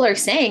of people are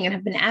saying and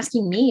have been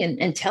asking me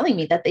and telling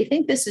me that they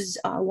think this is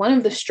one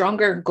of the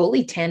stronger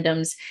goalie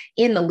tandems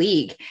in the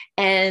league.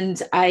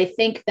 And I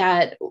think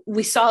that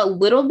we saw a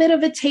little bit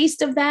of a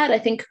taste of that. I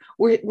think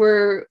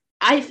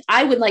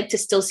I would like to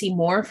still see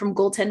more from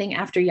goaltending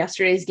after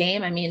yesterday's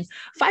game. I mean,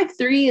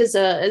 5-3 is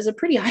a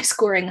pretty high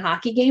scoring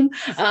hockey game.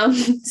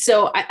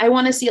 So I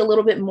want to see a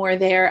little bit more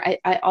there.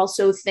 I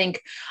also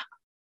think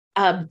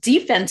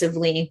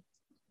defensively,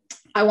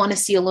 I want to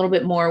see a little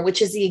bit more,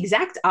 which is the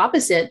exact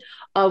opposite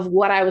of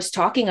what I was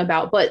talking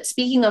about. But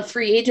speaking of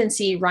free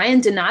agency, Ryan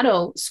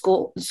Donato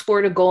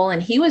scored a goal,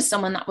 and he was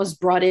someone that was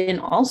brought in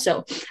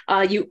also.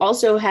 You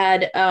also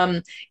had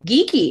Morgan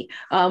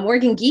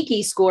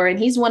Geekie score, and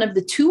he's one of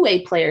the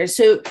two-way players.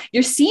 So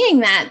you're seeing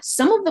that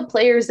some of the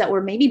players that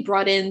were maybe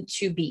brought in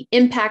to be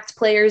impact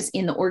players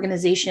in the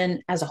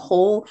organization as a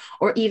whole,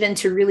 or even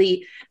to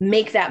really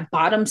make that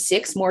bottom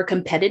six more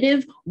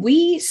competitive,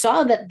 we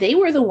saw that they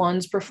were the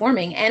ones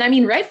performing. And I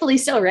mean, rightfully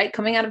so, right?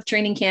 Coming out of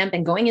training camp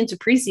and going into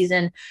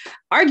preseason,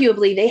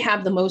 arguably they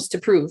have the most to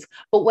prove.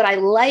 But what I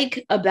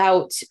like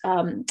about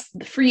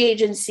the free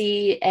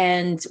agency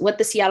and what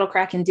the Seattle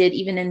Kraken did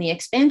even in the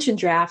expansion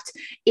draft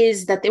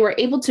is that they were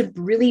able to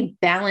really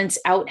balance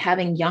out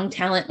having young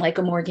talent like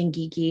a Morgan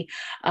Geekie,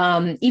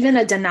 even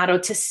a Donato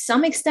to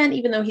some extent,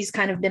 even though he's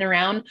kind of been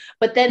around.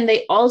 But then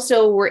they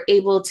also were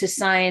able to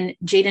sign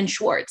Jaden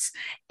Schwartz.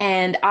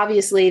 And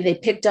obviously they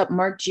picked up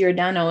Mark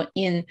Giordano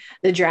in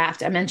the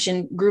draft. I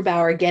mentioned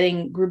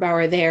getting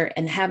Grubauer there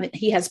and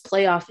he has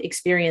playoff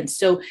experience.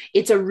 So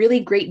it's a really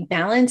great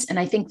balance. And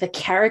I think the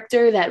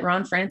character that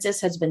Ron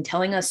Francis has been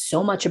telling us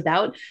so much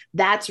about,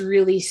 that's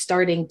really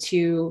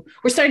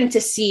we're starting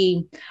to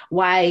see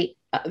why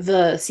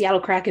the Seattle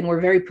Kraken were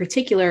very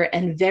particular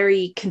and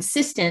very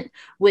consistent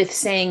with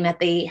saying that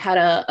they had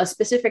a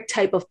specific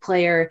type of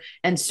player,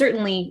 and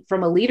certainly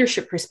from a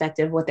leadership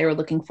perspective, what they were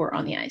looking for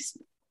on the ice.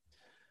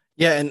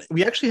 Yeah, and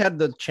we actually had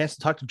the chance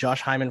to talk to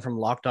Josh Hyman from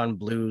Locked On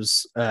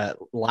Blues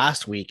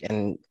last week,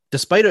 and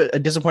despite a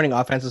disappointing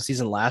offensive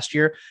season last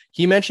year,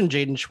 he mentioned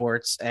Jaden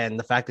Schwartz and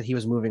the fact that he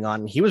was moving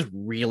on. He was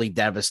really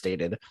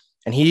devastated.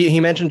 And he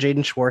mentioned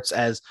Jaden Schwartz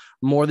as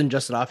more than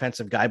just an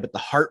offensive guy, but the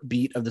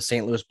heartbeat of the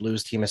St. Louis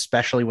Blues team,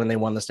 especially when they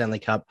won the Stanley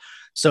Cup.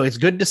 So it's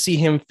good to see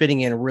him fitting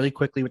in really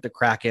quickly with the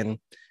Kraken.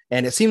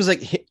 And it seems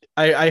like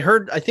I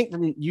heard, I think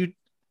from you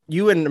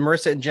and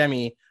Marissa and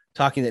Jemmy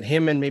talking that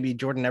him and maybe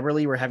Jordan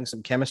Eberle were having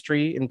some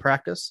chemistry in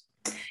practice.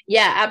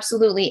 Yeah,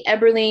 absolutely.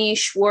 Eberle,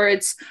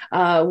 Schwartz.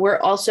 We're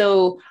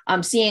also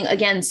seeing,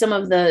 again, some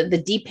of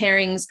the deep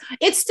pairings.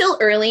 It's still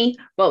early,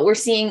 but we're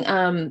seeing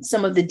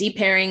some of the deep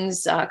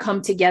pairings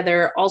come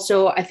together.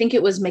 Also, I think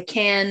it was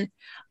McCann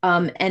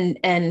and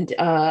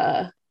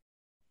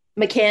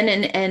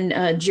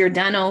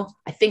Giordano,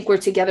 I think we're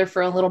together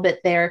for a little bit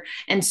there.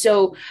 And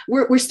so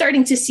we're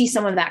starting to see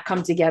some of that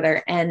come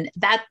together. And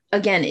that,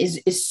 again,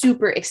 is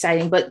super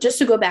exciting. But just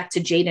to go back to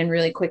Jaden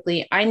really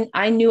quickly,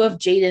 I knew of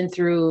Jaden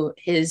through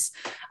his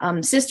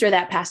sister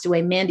that passed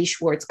away, Mandy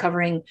Schwartz,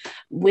 covering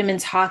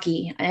women's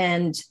hockey.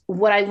 And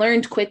what I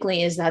learned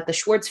quickly is that the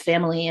Schwartz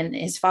family, and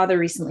his father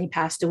recently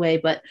passed away,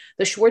 but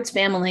the Schwartz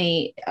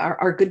family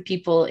are good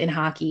people in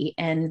hockey,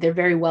 and they're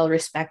very well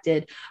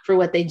respected for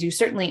what they do,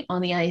 certainly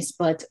on the ice,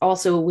 but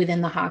also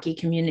within the hockey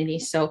community.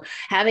 So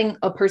having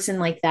a person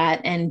like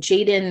that, and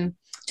Jaden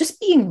just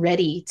being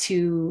ready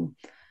to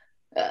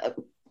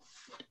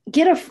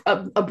get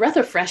a breath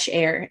of fresh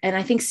air. And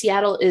I think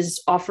Seattle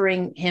is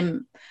offering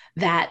him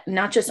that,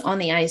 not just on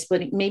the ice,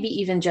 but maybe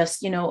even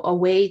just, a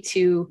way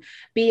to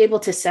be able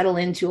to settle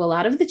into a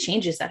lot of the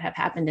changes that have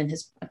happened in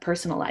his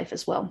personal life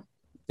as well.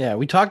 Yeah,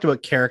 we talked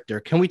about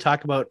character. Can we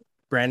talk about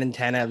Brandon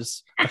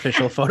Tanev's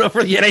official photo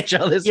for the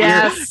NHL this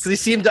year? Because he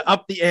seemed to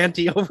up the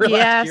ante over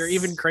last year,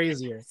 even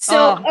crazier.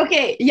 So,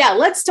 okay, yeah,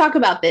 let's talk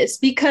about this,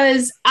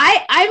 because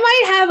I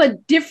might have a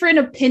different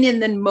opinion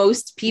than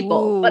most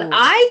people, but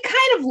I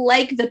kind of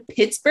like the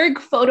Pittsburgh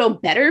photo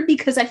better,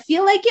 because I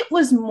feel like it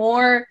was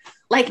more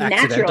like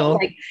natural.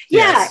 Like,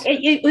 yes.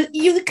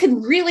 You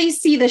could really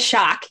see the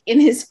shock in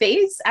his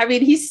face. I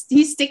mean, he's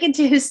sticking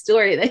to his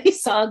story that he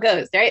saw a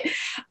ghost, right?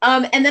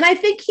 And then I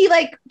think he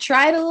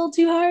tried a little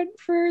too hard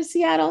for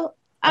Seattle.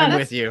 I'm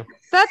with you.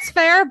 That's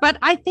fair, but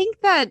I think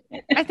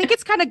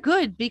it's kind of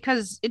good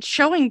because it's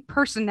showing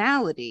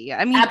personality.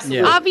 I mean,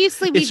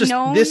 obviously we've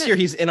known this year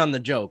he's in on the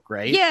joke,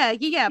 right?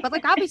 Yeah.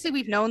 But obviously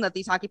we've known that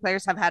these hockey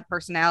players have had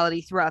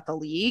personality throughout the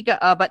league,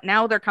 but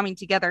now they're coming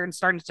together and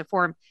starting to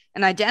form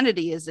an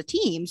identity as a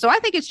team. So I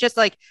think it's just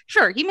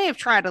sure, he may have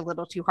tried a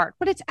little too hard,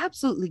 but it's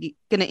absolutely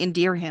going to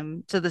endear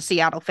him to the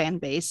Seattle fan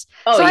base.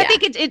 I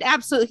think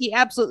he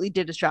absolutely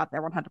did his job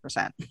there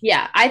 100%.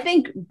 Yeah, I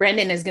think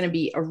Brendan is going to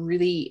be a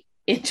really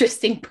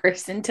interesting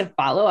person to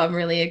follow. I'm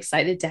really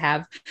excited to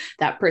have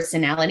that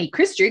personality.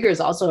 Chris Driedger is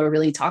also a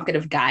really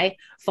talkative guy,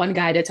 fun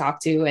guy to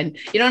talk to. And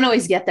you don't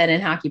always get that in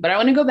hockey, but I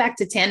want to go back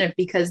to Tanev,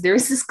 because there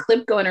was this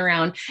clip going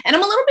around, and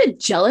I'm a little bit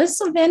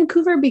jealous of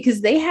Vancouver because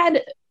they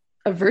had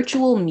a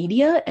virtual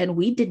media and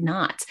we did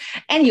not.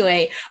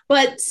 Anyway,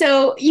 but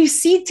so you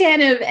see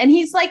Tanev and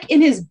he's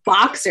in his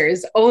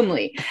boxers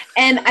only.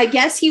 And I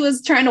guess he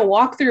was trying to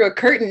walk through a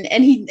curtain,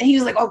 and he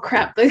was like, oh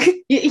crap.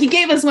 He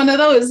gave us one of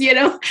those,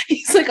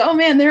 he's like, oh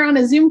man, they're on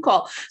a Zoom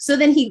call. So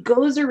then he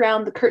goes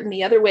around the curtain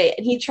the other way,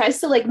 and he tries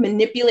to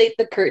manipulate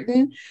the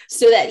curtain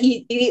so that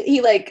he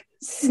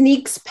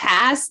sneaks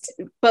past,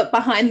 but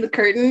behind the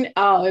curtain.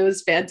 Oh, it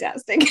was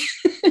fantastic.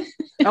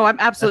 Oh,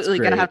 I'm absolutely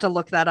going to have to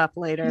look that up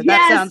later.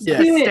 That sounds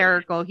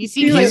hysterical. He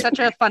seems like such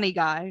a funny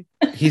guy.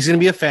 He's going to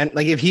be a fan.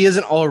 If he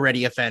isn't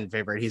already a fan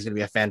favorite, he's going to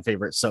be a fan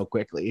favorite so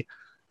quickly.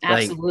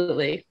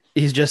 Absolutely.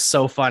 He's just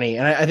so funny.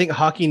 And I think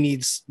hockey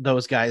needs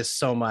those guys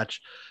so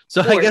much.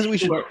 So I guess we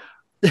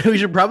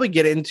should probably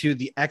get into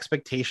the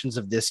expectations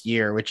of this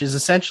year, which is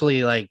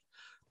essentially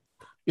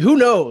who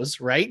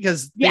knows, right?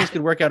 Because things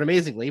could work out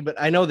amazingly. But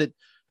I know that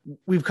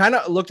we've kind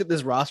of looked at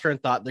this roster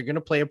and thought they're going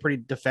to play a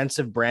pretty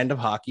defensive brand of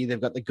hockey. They've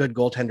got the good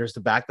goaltenders to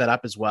back that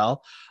up as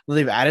well.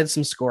 They've added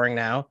some scoring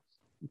now.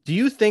 Do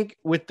you think,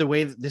 with the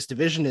way that this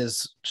division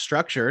is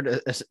structured,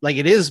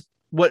 it is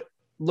what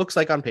looks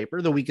like on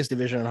paper the weakest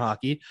division in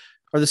hockey,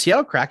 are the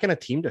Seattle Kraken a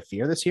team to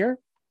fear this year?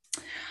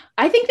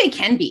 I think they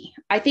can be.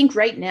 I think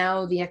right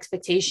now the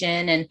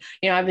expectation, and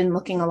I've been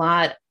looking a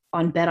lot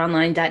on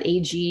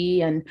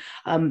betonline.ag, and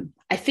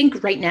I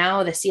think right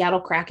now the Seattle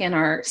Kraken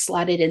are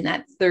slotted in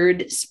that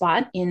third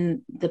spot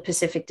in the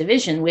Pacific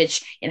Division,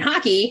 which in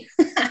hockey,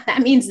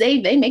 that means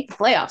they make the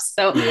playoffs.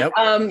 So, Yep.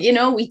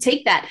 We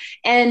take that.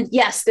 And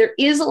yes, there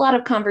is a lot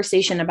of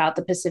conversation about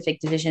the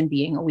Pacific Division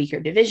being a weaker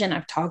division.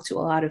 I've talked to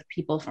a lot of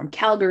people from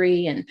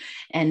Calgary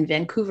and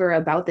Vancouver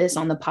about this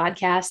on the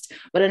podcast.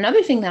 But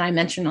another thing that I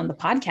mentioned on the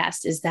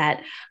podcast is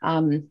that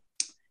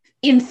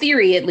in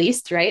theory, at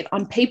least, right,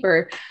 on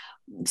paper,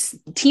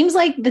 teams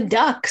like the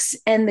Ducks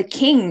and the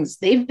Kings,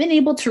 they've been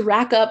able to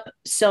rack up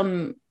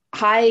some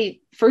high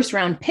first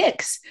round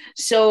picks.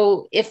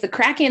 So if the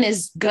Kraken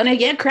is going to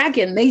get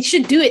Kraken, they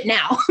should do it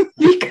now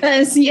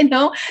because,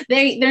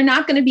 they're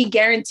not going to be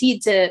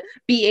guaranteed to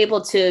be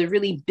able to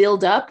really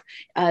build up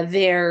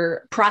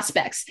their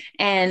prospects.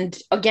 And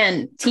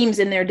again, teams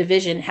in their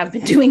division have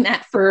been doing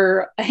that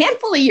for a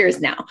handful of years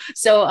now.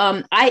 So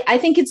I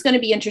think it's going to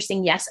be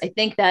interesting. Yes, I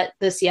think that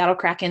the Seattle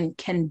Kraken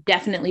can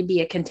definitely be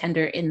a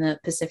contender in the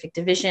Pacific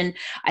Division.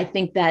 I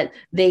think that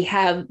they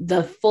have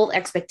the full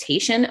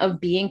expectation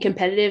of being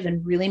competitive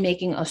and really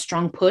making a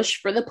strong push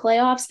for the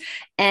playoffs.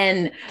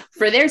 And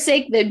for their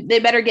sake, they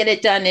better get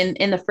it done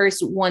in the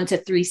first 1 to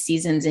 3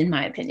 seasons, in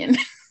my opinion.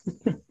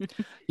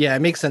 Yeah, it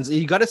makes sense.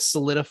 You got to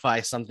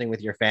solidify something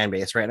with your fan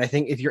base, right? And I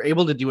think if you're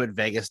able to do what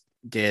Vegas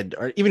did,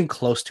 or even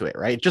close to it,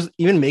 right? Just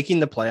even making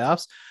the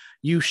playoffs,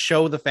 you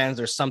show the fans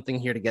there's something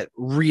here to get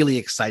really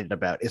excited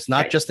about. It's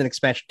not just an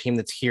expansion team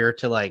that's here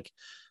to like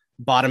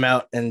bottom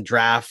out and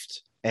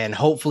draft and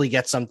hopefully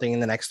get something in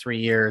the next 3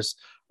 years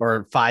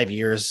or 5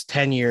 years,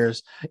 10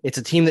 years. It's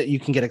a team that you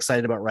can get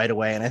excited about right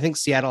away. And I think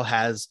Seattle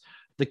has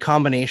the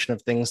combination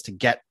of things to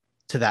get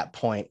to that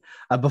point.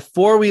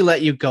 Before we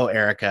let you go,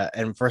 Erika,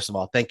 and first of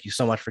all, thank you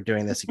so much for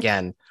doing this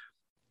again.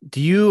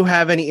 Do you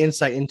have any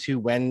insight into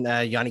when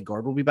Yanni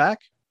Gourde will be back?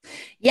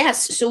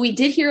 Yes. So we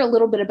did hear a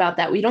little bit about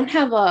that. We don't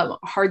have a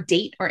hard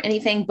date or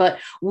anything, but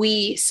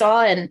we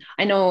saw, and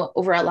I know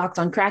over at Locked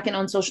on Kraken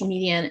on social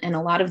media and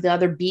a lot of the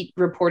other beat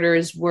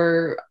reporters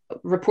were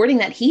reporting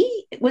that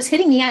he was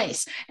hitting the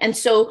ice. And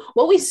so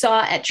what we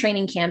saw at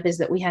training camp is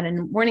that we had a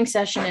morning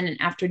session and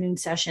an afternoon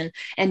session,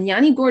 and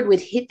Yanni Gourde would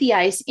hit the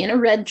ice in a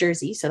red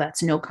jersey. So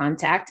that's no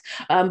contact.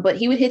 But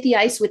he would hit the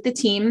ice with the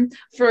team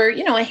for,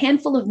 a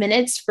handful of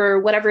minutes for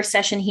whatever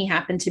session he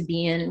happened to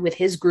be in with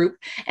his group.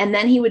 And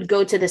then he would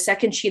go to the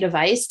second sheet of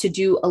ice to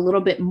do a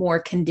little bit more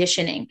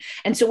conditioning.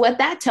 And so what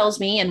that tells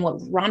me, and what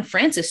Ron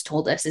Francis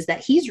told us, is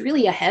that he's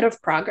really ahead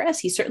of progress.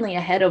 He's certainly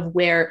ahead of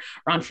where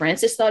Ron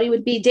Francis thought he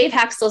would be. Dave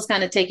Haxtell's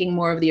kind of taking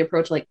more of the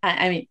approach, like,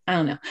 I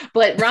don't know,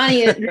 but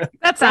Ronnie,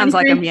 that sounds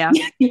like him. Yeah.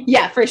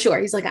 Yeah, for sure.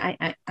 He's like,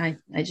 I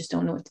just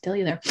don't know what to tell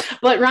you there.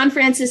 But Ron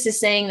Francis is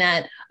saying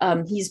that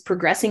he's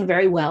progressing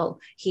very well.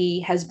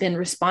 He has been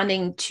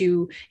responding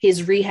to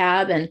his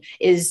rehab and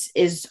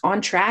is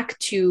on track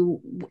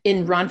to,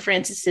 in Ron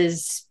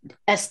Francis's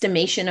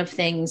estimation of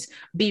things,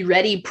 be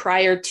ready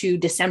prior to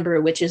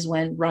December, which is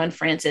when Ron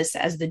Francis,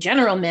 as the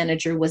general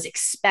manager, was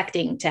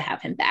expecting to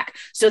have him back.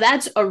 So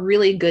that's a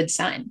really good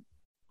sign.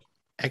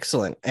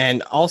 Excellent.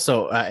 And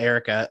also,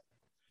 Erika,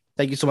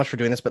 thank you so much for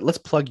doing this, but let's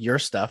plug your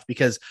stuff,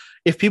 because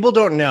if people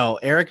don't know,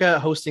 Erika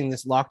hosting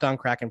this Locked on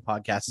Kraken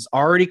podcast has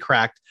already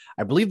cracked,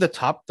 I believe, the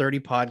top 30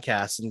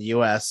 podcasts in the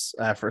US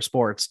for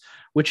sports,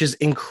 which is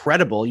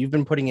incredible. You've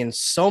been putting in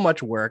so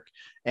much work,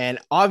 and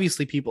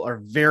obviously people are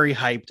very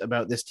hyped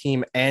about this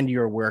team and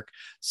your work.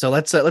 So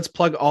let's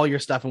plug all your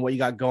stuff and what you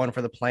got going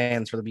for the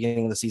plans for the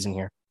beginning of the season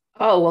here.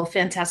 Oh, well,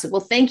 fantastic.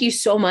 Well, thank you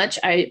so much.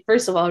 I,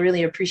 first of all,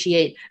 really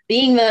appreciate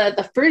being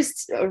the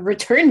first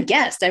return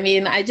guest. I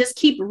mean, I just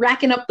keep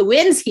racking up the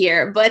wins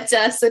here, but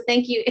so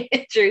thank you,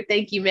 Andrew.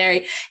 Thank you,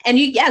 Mary. And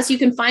you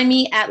can find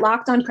me at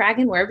Locked on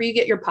Kraken, wherever you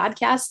get your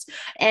podcasts,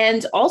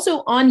 and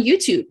also on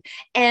YouTube.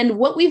 And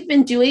what we've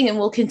been doing and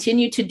will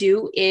continue to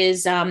do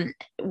is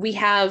we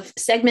have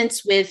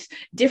segments with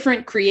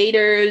different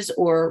creators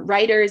or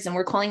writers, and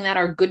we're calling that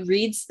our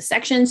Goodreads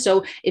section.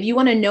 So if you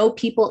want to know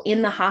people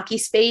in the hockey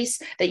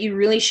space that you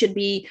really should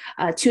be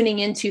tuning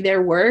into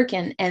their work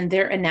and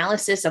their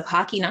analysis of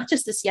hockey, not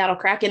just the Seattle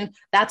Kraken,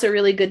 that's a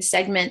really good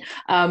segment.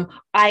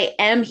 I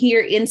am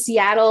here in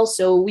Seattle,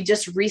 so we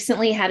just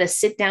recently had a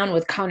sit down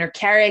with Connor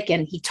Carrick,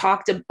 and he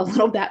talked a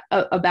little bit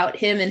about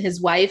him and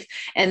his wife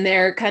and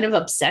their kind of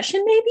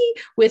obsession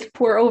maybe with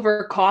pour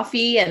over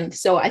coffee. And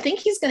so I think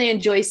he's going to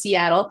enjoy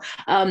Seattle.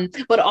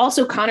 But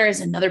also Connor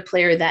is another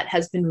player that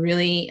has been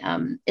really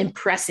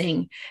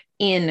impressing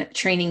in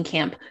training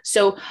camp.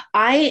 So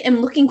I am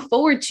looking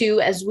forward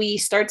to, as we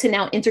start to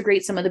now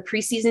integrate some of the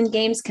preseason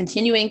games,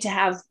 continuing to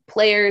have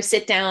player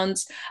sit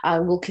downs.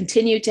 We'll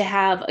continue to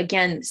have,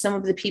 again, some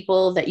of the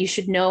people that you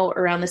should know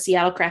around the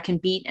Seattle Kraken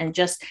beat, and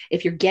just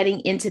if you're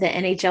getting into the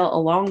NHL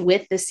along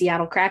with the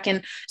Seattle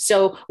Kraken.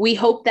 So we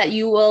hope that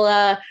you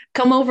will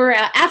come over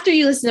after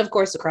you listen, of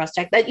course, to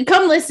Crosscheck, that you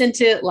come listen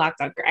to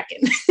Locked on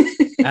Kraken.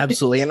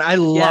 Absolutely. And I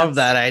love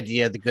that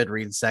idea, the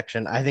Goodreads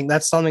section. I think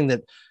that's something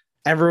that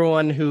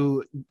everyone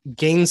who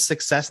gains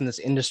success in this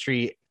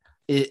industry,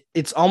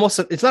 it's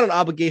not an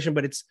obligation,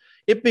 but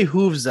it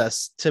behooves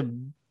us to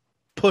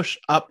push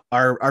up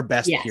our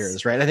best Yes.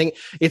 peers, right? I think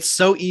it's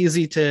so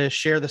easy to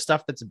share the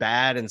stuff that's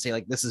bad and say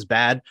like, this is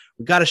bad.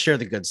 We've got to share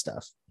the good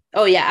stuff.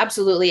 Oh yeah,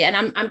 absolutely. And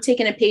I'm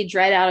taking a page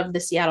right out of the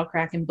Seattle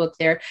Kraken book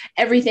there.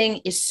 Everything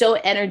is so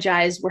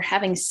energized. We're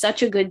having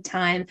such a good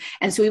time.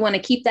 And so we want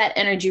to keep that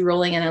energy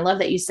rolling. And I love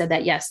that you said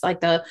that. Yes. Like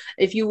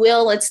if you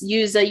will, let's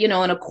use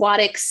an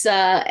aquatics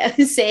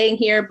saying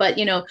here, but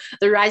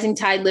the rising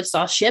tide lifts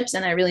all ships.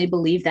 And I really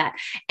believe that.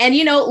 And,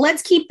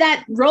 let's keep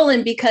that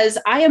rolling, because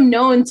I am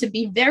known to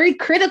be very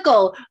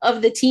critical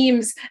of the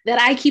teams that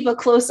I keep a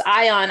close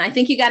eye on. I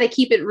think you got to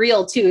keep it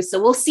real too.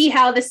 So we'll see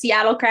how the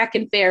Seattle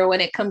Kraken fare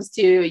when it comes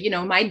to,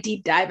 my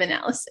deep dive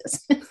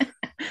analysis.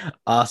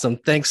 Awesome.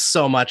 Thanks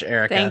so much,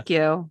 Erika. Thank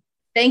you.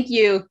 Thank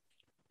you.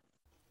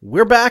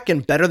 We're back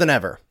and better than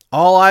ever.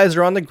 All eyes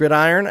are on the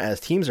gridiron as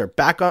teams are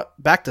back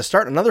to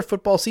start another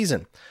football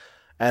season.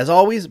 As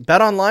always,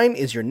 BetOnline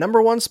is your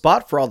number one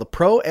spot for all the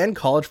pro and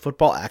college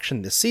football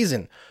action this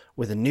season.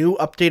 With a new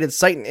updated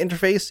site and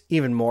interface,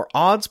 even more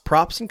odds,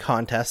 props, and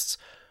contests,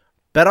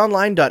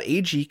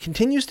 BetOnline.ag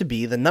continues to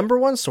be the number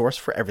one source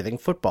for everything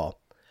football.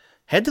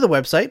 Head to the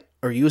website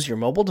or use your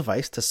mobile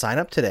device to sign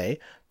up today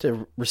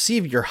to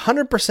receive your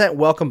 100%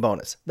 welcome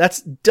bonus.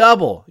 That's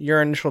double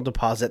your initial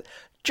deposit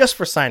just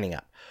for signing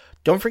up.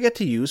 Don't forget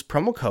to use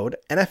promo code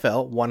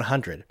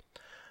NFL100.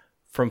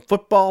 From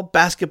football,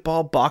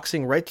 basketball,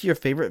 boxing, right to your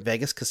favorite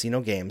Vegas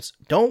casino games,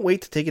 don't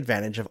wait to take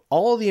advantage of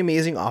all the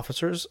amazing offers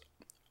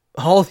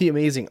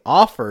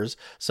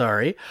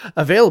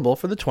available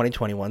for the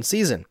 2021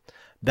 season.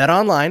 Bet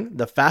online,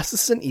 the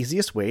fastest and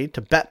easiest way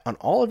to bet on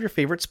all of your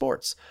favorite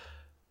sports.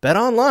 Bet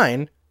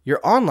online, your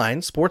online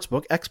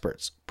sportsbook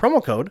experts.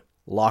 Promo code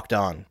Locked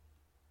On.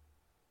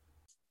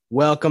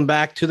 Welcome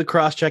back to the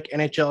Crosscheck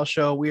NHL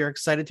show. We are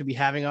excited to be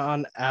having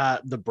on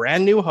the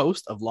brand new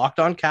host of Locked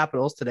On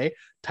Capitals today,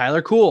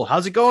 Tyler Kuehl.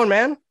 How's it going,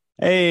 man?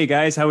 Hey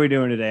guys, how are we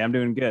doing today? I'm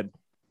doing good.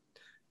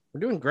 We're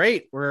doing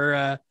great.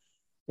 We're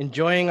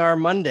enjoying our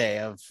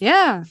Monday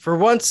for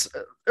once.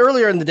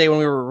 Earlier in the day when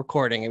we were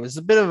recording, it was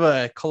a bit of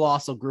a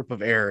colossal group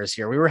of errors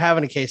here. We were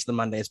having a case of the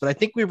Mondays, but I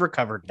think we've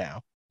recovered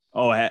now.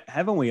 Oh,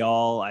 haven't we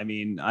all? I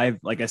mean,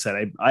 like I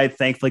said, I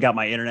thankfully got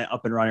my internet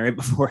up and running right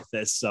before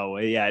this. So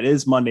yeah, it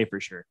is Monday for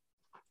sure.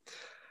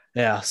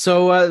 Yeah.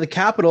 So the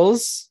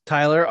Capitals,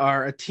 Tyler,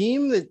 are a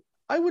team that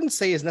I wouldn't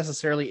say is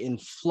necessarily in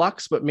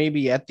flux, but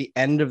maybe at the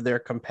end of their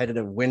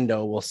competitive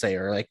window, we'll say,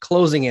 or like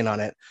closing in on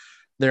it.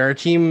 They're a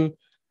team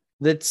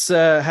that's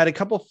had a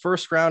couple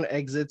first round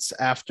exits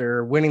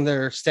after winning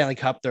their Stanley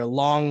Cup, their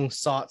long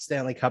sought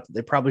Stanley Cup that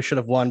they probably should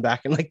have won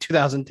back in like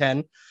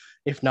 2010.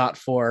 If not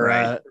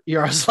for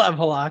Yaroslav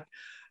Halak.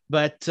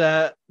 But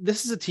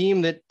this is a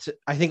team that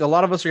I think a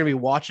lot of us are going to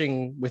be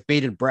watching with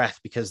bated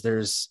breath because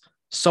there's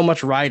so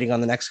much riding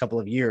on the next couple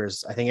of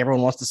years. I think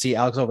everyone wants to see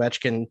Alex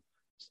Ovechkin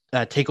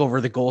take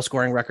over the goal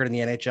scoring record in the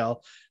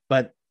NHL.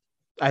 But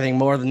I think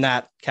more than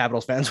that,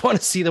 Capitals fans want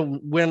to see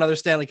them win another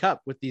Stanley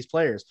Cup with these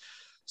players.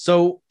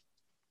 So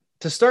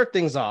to start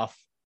things off,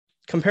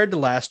 compared to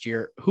last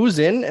year, who's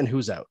in and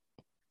who's out?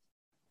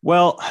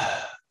 Well,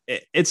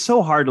 it's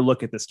so hard to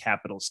look at this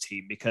Capitals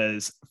team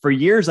because for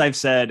years I've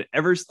said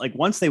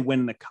once they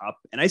win the cup,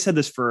 and I said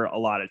this for a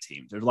lot of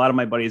teams, there's a lot of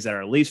my buddies that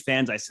are Leafs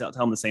fans. I tell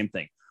them the same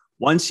thing.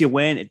 Once you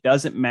win, it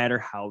doesn't matter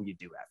how you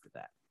do after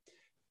that.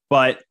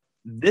 But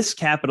this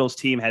Capitals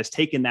team has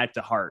taken that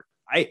to heart.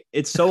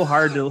 It's so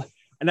hard to,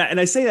 and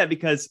I say that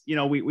because,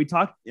 we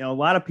talked, a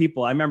lot of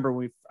people, I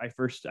remember I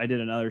did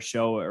another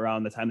show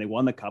around the time they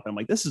won the cup. And I'm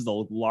like, this is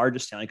the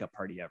largest Stanley Cup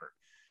party ever.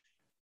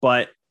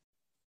 But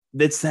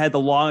that's had the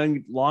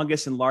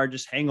longest and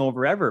largest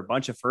hangover ever. A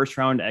bunch of first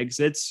round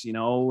exits,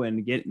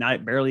 and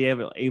barely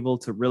able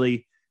to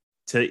really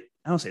I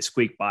don't say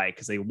squeak by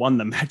because they won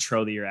the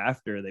Metro the year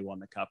after they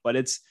won the cup, but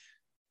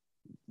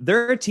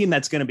they're a team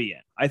that's going to be in.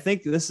 I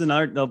think this is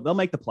they'll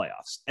make the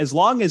playoffs as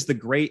long as the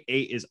great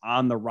eight is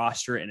on the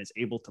roster and is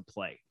able to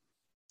play.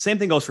 Same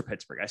thing goes for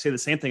Pittsburgh. I say the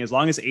same thing. As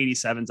long as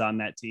 87's on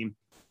that team,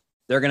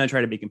 they're going to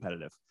try to be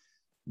competitive.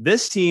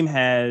 This team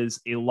has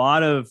a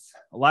lot of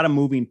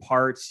moving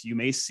parts. You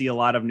may see a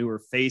lot of newer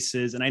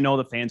faces. And I know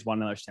the fans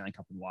want another Stanley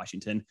Cup in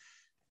Washington.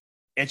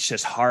 It's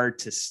just hard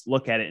to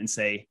look at it and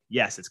say,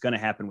 yes, it's going to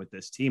happen with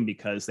this team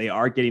because they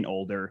are getting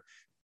older.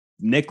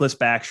 Nicholas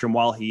Backstrom,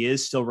 while he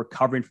is still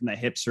recovering from that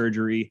hip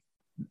surgery,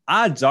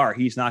 odds are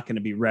he's not going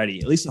to be ready,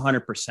 at least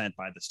 100%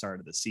 by the start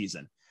of the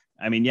season.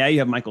 I mean, yeah, you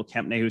have Michael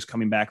Kempney, who's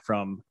coming back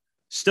from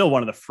still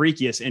one of the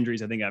freakiest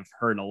injuries I think I've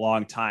heard in a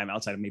long time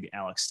outside of maybe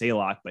Alex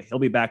Stalock, but he'll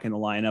be back in the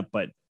lineup.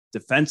 But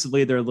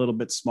defensively, they're a little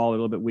bit smaller, a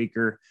little bit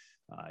weaker.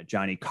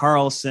 Johnny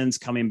Carlson's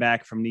coming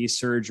back from knee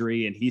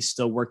surgery, and he's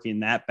still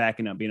working that back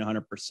and not being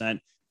 100%.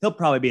 He'll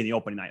probably be in the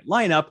opening night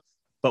lineup,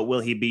 but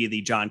will he be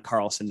the John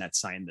Carlson that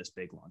signed this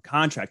big, long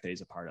contract that he's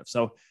a part of?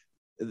 So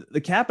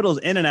the Capitals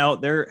in and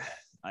out there,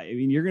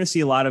 you're going to see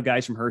a lot of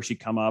guys from Hershey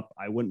come up.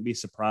 I wouldn't be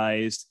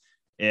surprised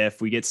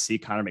if we get to see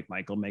Connor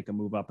McMichael make a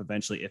move up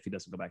eventually, if he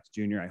doesn't go back to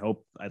junior.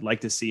 I'd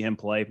like to see him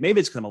play. Maybe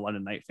it's because I'm a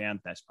London Knight fan.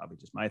 That's probably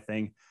just my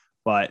thing.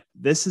 But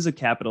this is a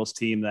Capitals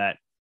team that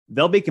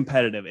they'll be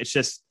competitive.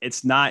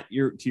 It's not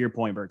to your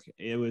point, Burke.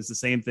 It was the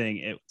same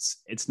thing.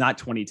 It's not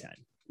 2010.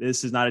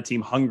 This is not a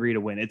team hungry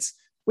to win.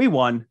 We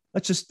won.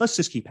 Let's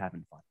just keep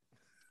having fun.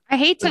 I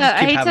hate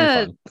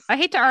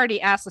to already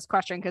ask this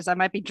question because I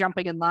might be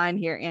jumping in line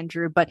here,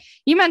 Andrew, but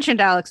you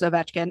mentioned Alex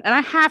Ovechkin, and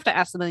I have to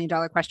ask the $1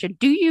 million question.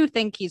 Do you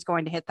think he's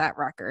going to hit that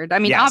record? I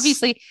mean, Yes.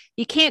 Obviously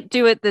he can't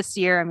do it this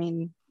year. I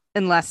mean,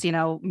 unless,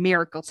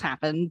 miracles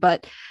happen,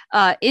 but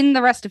in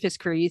the rest of his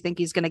career, you think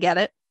he's going to get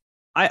it?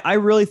 I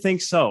really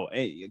think so,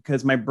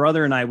 because my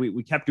brother and I,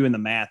 we kept doing the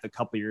math a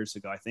couple of years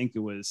ago. I think it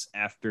was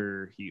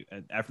after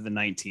the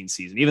 19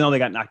 season, even though they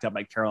got knocked out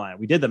by Carolina,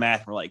 we did the math.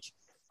 And we're like,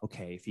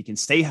 okay, if he can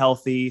stay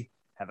healthy,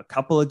 have a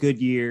couple of good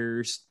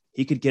years,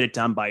 he could get it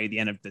done by the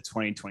end of the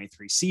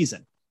 2023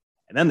 season.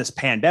 And then this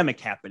pandemic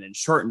happened and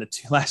shortened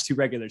the last two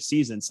regular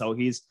seasons. So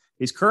he's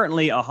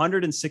currently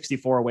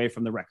 164 away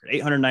from the record,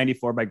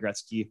 894 by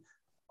Gretzky.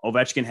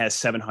 Ovechkin has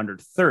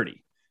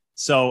 730.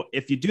 So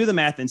if you do the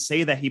math and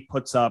say that he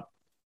puts up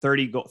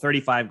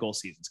 35 goal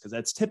seasons, because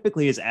that's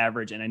typically his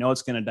average, and I know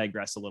it's going to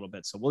digress a little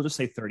bit, so we'll just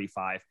say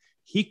 35.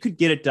 He could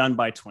get it done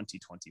by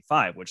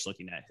 2025, which,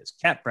 looking at his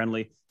cap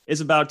friendly, is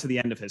about to the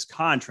end of his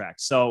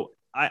contract. So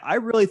I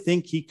really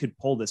think he could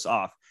pull this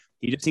off.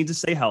 He just needs to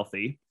stay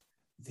healthy.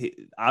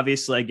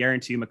 Obviously, I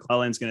guarantee you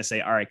McClellan's going to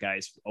say, all right,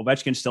 guys,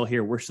 Ovechkin's still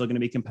here. We're still going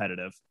to be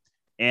competitive.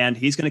 And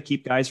he's going to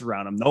keep guys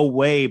around him. No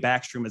way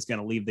Backstrom is going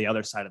to leave the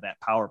other side of that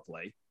power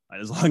play,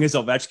 right, as long as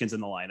Ovechkin's in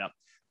the lineup.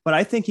 But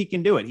I think he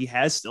can do it. He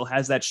still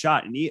has that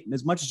shot. And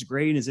as much as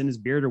Graydon is in his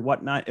beard or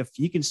whatnot, if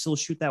he can still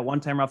shoot that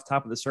one-timer off the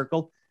top of the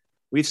circle,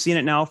 we've seen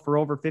it now for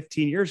over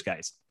 15 years,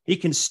 guys. He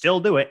can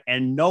still do it,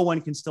 and no one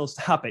can still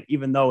stop it,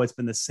 even though it's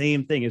been the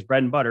same thing as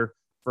bread and butter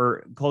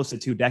for close to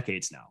 2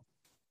 decades now.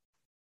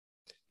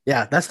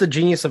 Yeah, that's the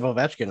genius of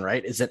Ovechkin,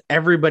 right? Is that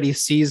everybody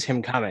sees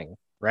him coming,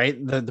 right?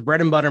 The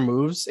bread and butter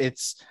moves.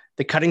 It's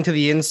the cutting to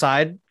the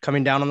inside,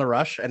 coming down on the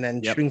rush, and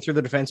then shooting through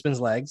the defenseman's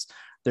legs.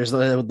 There's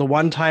the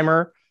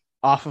one-timer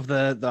off of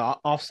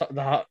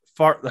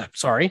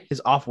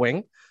his off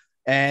wing.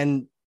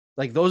 And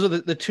like, those are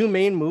the two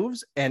main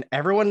moves, and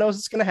everyone knows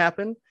it's going to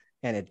happen.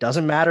 And it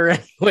doesn't matter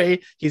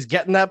anyway. He's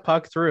getting that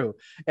puck through.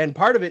 And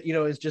part of it,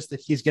 is just that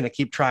he's going to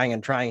keep trying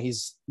and trying.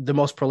 He's the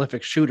most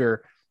prolific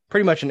shooter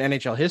pretty much in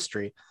NHL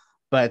history.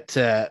 But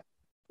the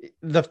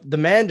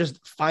man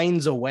just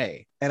finds a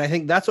way. And I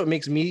think that's what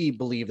makes me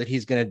believe that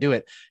he's going to do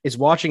it, is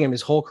watching him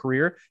his whole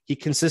career. He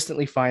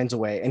consistently finds a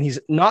way. And he's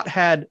not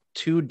had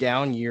 2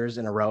 down years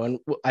in a row. And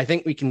I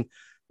think we can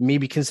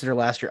maybe consider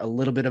last year a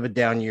little bit of a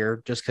down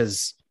year just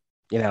because,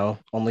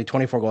 only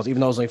 24 goals,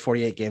 even though it was only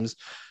 48 games.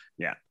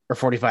 Yeah. Or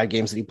 45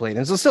 games that he played.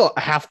 And so still a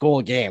half goal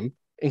a game.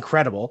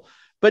 Incredible.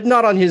 But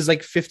not on his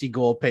 50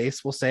 goal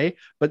pace, we'll say.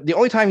 But the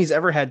only time he's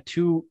ever had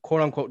 2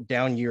 quote unquote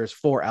down years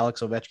for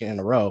Alex Ovechkin in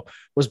a row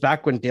was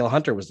back when Dale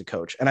Hunter was the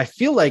coach. And I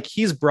feel like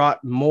he's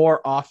brought more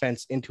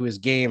offense into his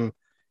game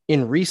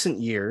in recent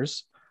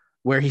years,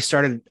 where he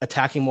started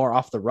attacking more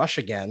off the rush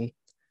again.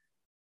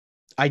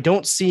 I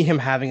don't see him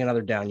having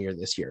another down year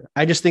this year.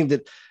 I just think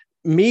that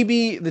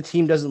maybe the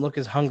team doesn't look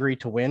as hungry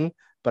to win,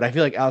 but I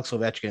feel like Alex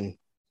Ovechkin,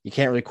 you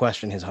can't really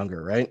question his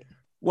hunger, right?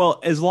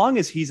 Well, as long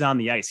as he's on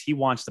the ice, he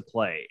wants to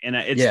play. And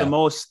I don't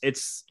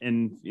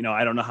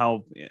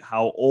know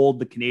how old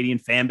the Canadian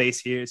fan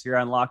base is here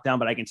on Lockdown,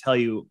 but I can tell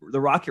you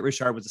the Rocket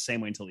Richard was the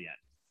same way until the end.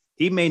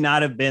 He may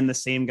not have been the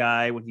same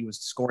guy when he was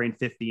scoring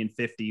 50 and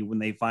 50 when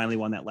they finally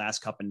won that last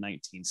cup in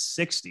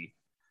 1960,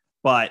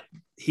 but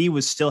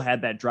he still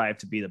had that drive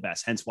to be the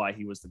best. Hence why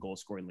he was the goal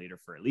scoring leader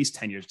for at least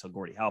 10 years until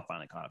Gordie Howe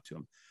finally caught up to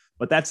him.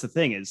 But that's the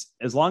thing, is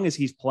as long as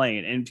he's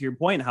playing, and to your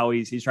point, how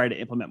he's trying to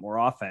implement more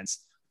offense,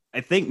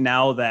 I think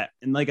now that,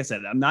 and like I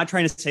said, I'm not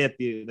trying to say that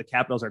the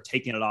Capitals are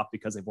taking it off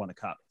because they've won a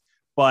cup,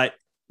 but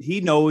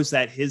he knows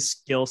that his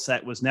skill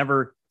set was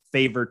never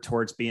favored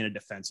towards being a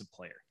defensive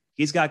player.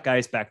 He's got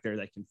guys back there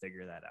that can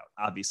figure that out.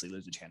 Obviously,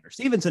 losing Chandler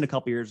Stevenson a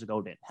couple years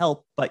ago didn't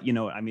help, but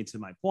to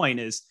my point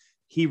is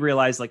he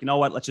realized,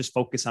 let's just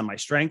focus on my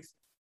strength.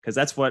 Because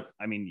that's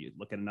you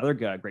look at another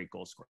great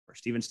goal scorer,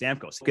 Steven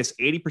Stamkos. Focus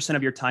 80%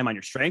 of your time on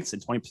your strengths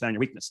and 20% on your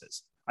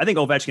weaknesses. I think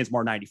Ovechkin's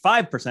more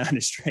 95% on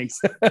his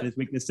strengths and his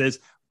weaknesses,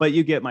 but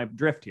you get my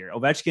drift here.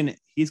 Ovechkin,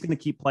 he's going to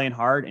keep playing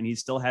hard, and he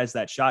still has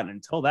that shot. And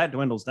until that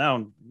dwindles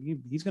down,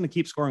 he's going to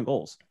keep scoring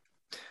goals.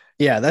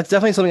 Yeah, that's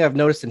definitely something I've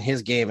noticed in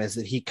his game, is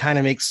that he kind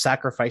of makes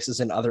sacrifices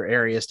in other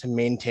areas to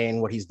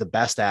maintain what he's the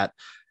best at.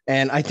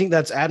 And I think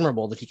that's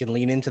admirable that he can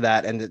lean into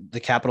that, and the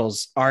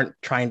Capitals aren't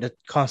trying to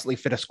constantly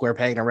fit a square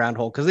peg in a round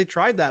hole, because they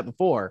tried that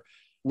before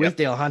with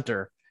Dale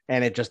Hunter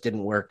and it just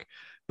didn't work.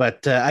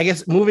 But I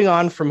guess moving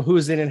on from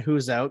who's in and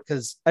who's out,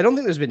 because I don't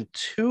think there's been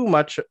too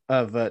much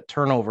of a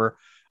turnover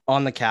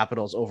on the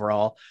Capitals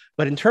overall.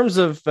 But in terms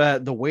of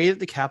the way that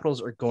the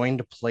Capitals are going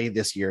to play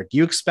this year, do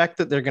you expect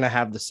that they're going to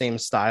have the same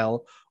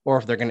style, or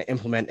if they're going to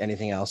implement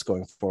anything else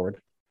going forward?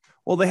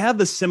 Well, they have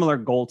the similar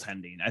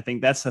goaltending. I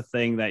think that's the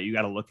thing that you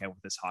got to look at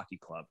with this hockey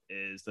club,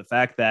 is the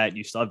fact that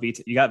you still have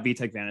you got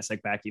Vitek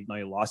Vanacek back, even though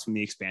you lost from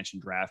the expansion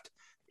draft.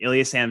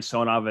 Ilya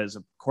Samsonov, is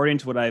according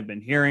to what I've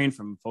been hearing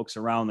from folks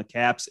around the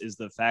Caps, is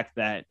the fact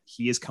that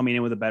he is coming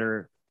in with a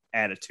better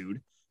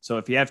attitude. So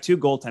if you have two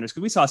goaltenders,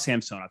 because we saw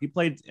Samsonov, he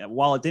played,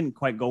 while it didn't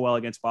quite go well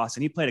against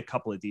Boston, he played a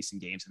couple of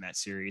decent games in that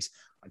series.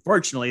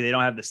 Unfortunately, they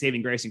don't have the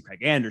saving grace in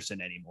Craig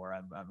Anderson anymore.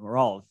 We're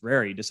all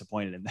very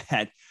disappointed in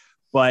that.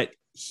 But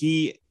if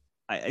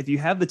you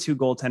have the two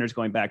goaltenders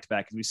going back to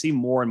back, because we see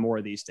more and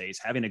more these days,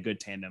 having a good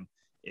tandem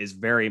is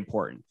very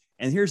important.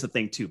 And here's the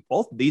thing too,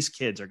 both these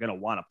kids are going to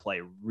want to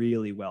play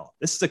really well.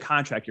 This is a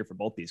contract year for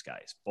both these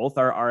guys. Both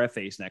are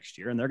RFAs next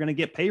year, and they're going to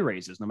get pay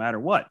raises no matter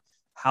what.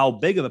 How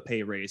big of a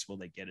pay raise will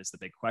they get is the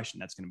big question.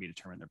 That's going to be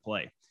determined their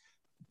play.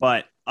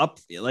 But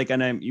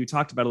you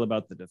talked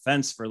about the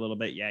defense for a little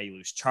bit. Yeah, you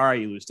lose Chara,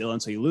 you lose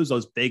Dylan. So you lose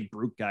those big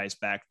brute guys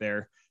back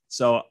there.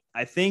 So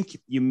I think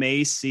you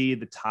may see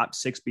the top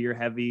six be your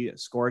heavy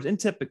scorers. And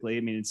typically,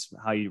 I mean, it's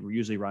how you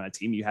usually run a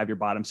team. You have your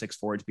bottom six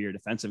forwards be your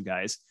defensive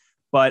guys.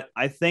 But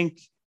I think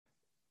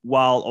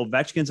while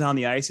Ovechkin's on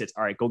the ice, it's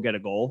all right, go get a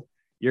goal.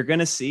 You're going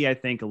to see, I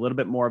think, a little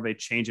bit more of a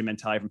change in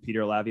mentality from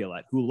Peter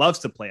Laviolette, who loves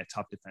to play a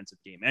tough defensive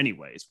game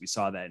anyways. We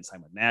saw that in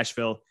time with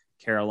Nashville,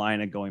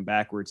 Carolina, going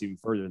backwards even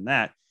further than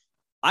that.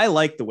 I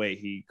like the way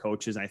he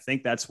coaches. And I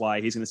think that's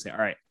why he's going to say, all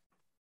right,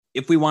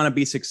 if we want to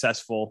be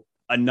successful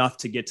enough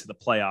to get to the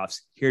playoffs,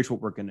 here's what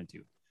we're going to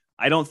do.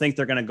 I don't think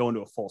they're going to go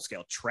into a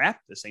full-scale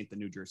trap. This ain't the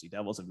New Jersey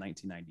Devils of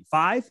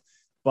 1995,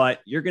 but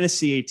you're going to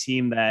see a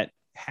team that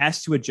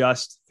has to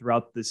adjust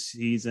throughout the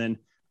season,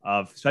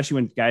 especially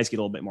when guys get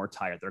a little bit more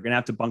tired. They're going to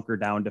have to bunker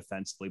down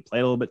defensively, play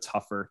a little bit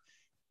tougher.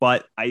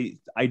 But I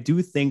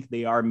do think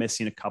they are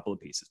missing a couple of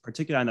pieces,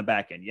 particularly on the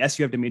back end. Yes,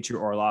 you have Dmitry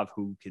Orlov,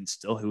 who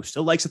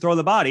still likes to throw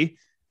the body.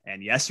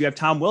 And yes, you have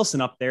Tom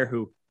Wilson up there,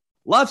 who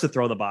loves to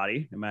throw the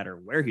body, no matter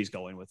where he's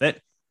going with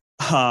it.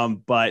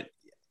 But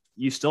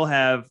you still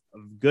have a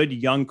good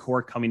young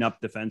core coming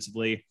up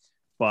defensively.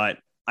 But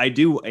like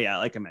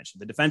I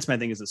mentioned, the defenseman I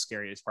think is the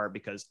scariest part,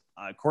 because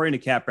according to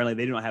Cap Friendly,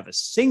 they don't have a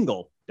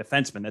single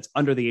defenseman that's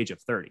under the age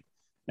of 30.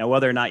 Now,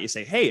 whether or not you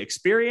say, hey,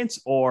 experience,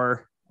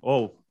 or,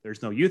 oh,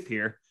 there's no youth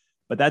here.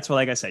 But that's what,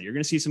 like I said, you're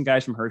going to see some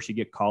guys from Hershey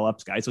get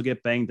call-ups. Guys will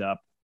get banged up.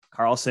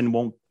 Carlson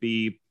won't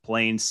be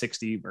playing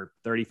 60 or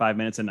 35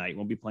 minutes a night.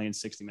 Won't be playing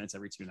 60 minutes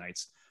every 2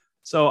 nights.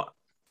 So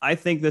I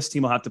think this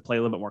team will have to play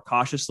a little bit more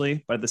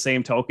cautiously. But at the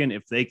same token,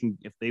 if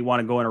they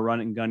want to go in a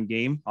run and gun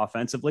game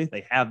offensively,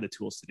 they have the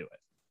tools to do it.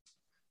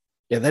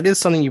 Yeah, that is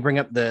something you bring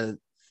up, the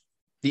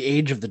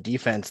age of the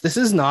defense. This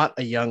is not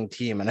a young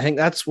team. And I think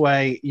that's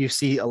why you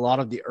see a lot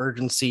of the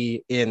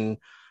urgency in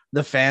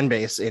the fan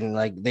base in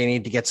like, they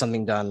need to get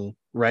something done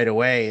right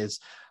away.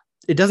 Is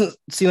it doesn't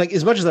seem like,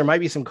 as much as there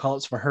might be some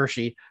calls for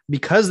Hershey,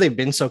 because they've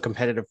been so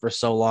competitive for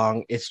so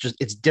long, it's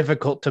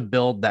difficult to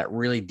build that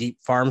really deep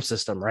farm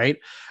system. Right.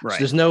 So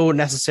there's no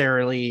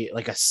necessarily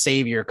like a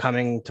savior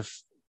coming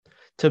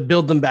to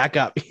build them back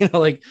up.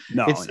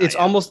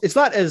 It's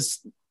not as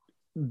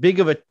big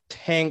of a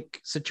tank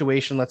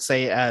situation, let's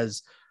say,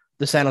 as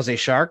the San Jose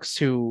Sharks,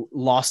 who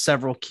lost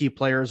several key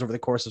players over the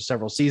course of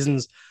several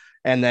seasons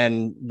and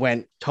then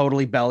went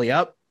totally belly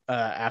up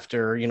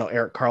after,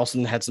 Erik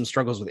Karlsson had some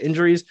struggles with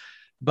injuries.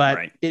 But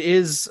It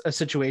is a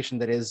situation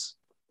that is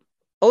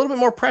a little bit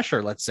more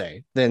pressure, let's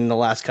say, than the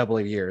last couple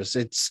of years.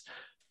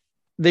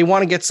 They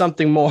want to get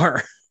something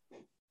more.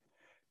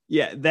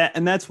 Yeah,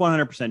 that's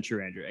 100%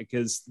 true, Andrew,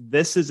 because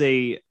this is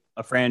a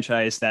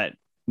franchise that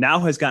now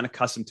has gotten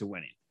accustomed to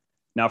winning.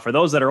 Now, for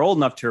those that are old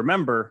enough to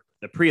remember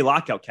the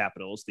pre-lockout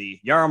Capitals, the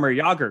Jaromir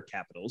Jagr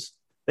Capitals,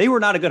 they were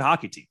not a good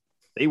hockey team.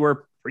 They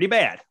were pretty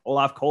bad.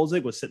 Olaf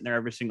Kolzig was sitting there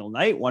every single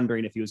night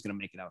wondering if he was going to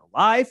make it out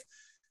alive.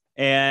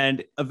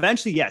 And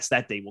eventually, yes,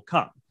 that day will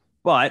come.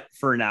 But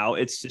for now,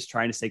 it's just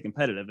trying to stay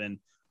competitive. And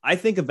I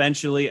think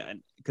eventually,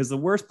 because the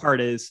worst part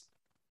is,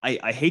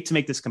 I hate to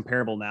make this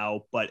comparable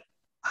now, but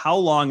how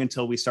long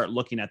until we start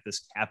looking at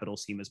this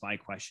Capitals team is my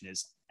question,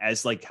 is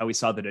as like how we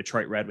saw the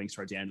Detroit Red Wings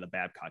towards the end of the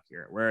Babcock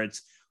era, where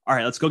it's, all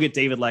right, let's go get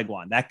David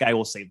Legwand. That guy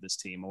will save this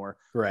team. Or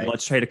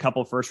let's trade a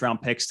couple of first-round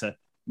picks to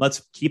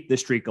let's keep this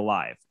streak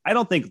alive. I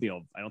don't think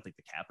the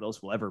Capitals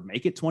will ever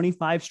make it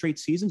 25 straight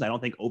seasons. I don't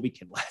think Ovi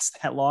can last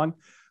that long.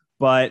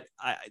 But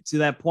to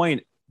that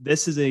point,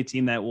 this is a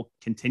team that will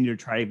continue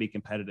to try to be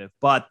competitive.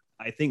 But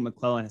I think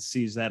McClellan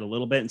sees that a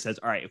little bit and says,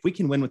 all right, if we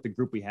can win with the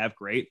group we have,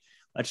 great.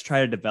 Let's try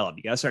to develop.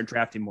 You got to start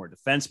drafting more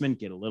defensemen,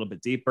 get a little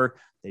bit deeper.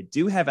 They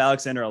do have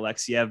Alexander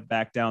Alexiev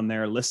back down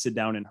there, listed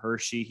down in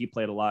Hershey. He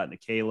played a lot in the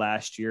K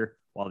last year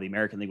while the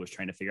American League was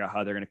trying to figure out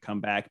how they're going to come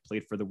back.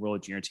 Played for the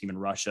World Junior team in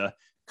Russia.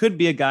 Could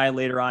be a guy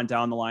later on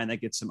down the line that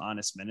gets some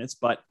honest minutes.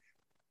 But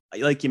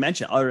like you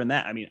mentioned, other than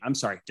that, I mean, I'm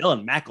sorry,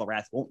 Dylan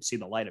McElrath won't see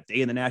the light of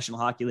day in the National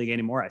Hockey League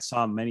anymore. I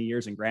saw him many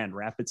years in Grand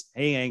Rapids.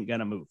 He ain't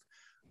going to move.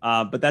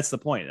 But that's the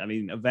point. I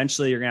mean,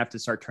 eventually you're going to have to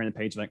start turning the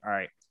page like, all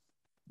right,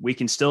 we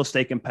can still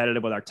stay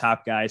competitive with our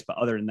top guys. But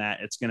other than that,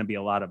 it's going to be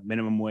a lot of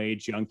minimum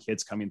wage, young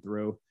kids coming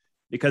through,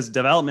 because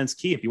development's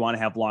key if you want to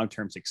have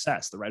long-term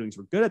success. The Red Wings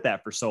were good at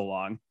that for so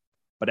long,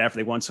 but after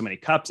they won so many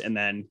cups, and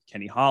then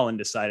Kenny Holland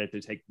decided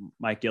to take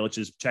Mike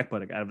Ilitch's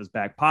checkbook out of his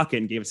back pocket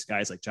and gave it to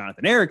guys like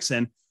Jonathan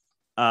Ericsson,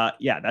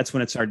 that's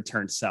when it started to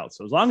turn south.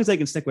 So as long as they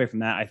can stick away from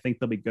that, I think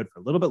they'll be good for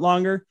a little bit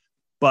longer,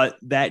 but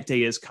that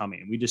day is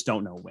coming. We just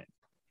don't know when.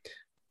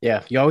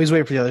 Yeah, you always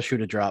wait for the other shoe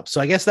to drop. So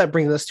I guess that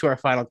brings us to our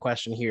final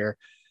question here,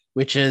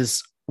 which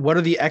is, what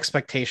are the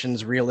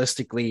expectations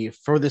realistically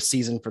for this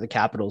season for the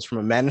Capitals from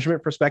a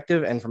management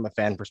perspective and from a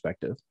fan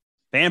perspective?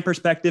 Fan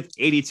perspective,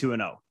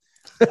 82-0.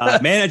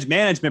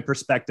 Management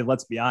perspective,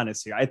 let's be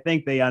honest here. I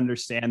think they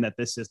understand that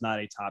this is not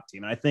a top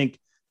team. And I think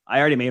I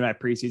already made my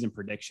preseason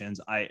predictions.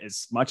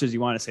 As much as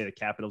you want to say the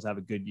Capitals have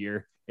a good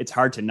year, it's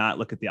hard to not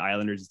look at the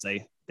Islanders and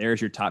say,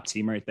 there's your top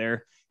team right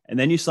there. And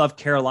then you still have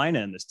Carolina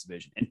in this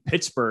division. And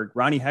Pittsburgh,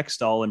 Ronnie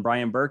Hextall and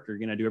Brian Burke are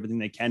going to do everything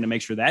they can to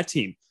make sure that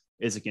team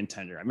is a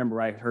contender. I remember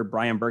I heard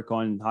Brian Burke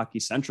on Hockey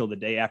Central the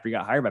day after he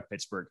got hired by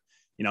Pittsburgh.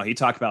 You know, he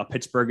talked about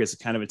Pittsburgh as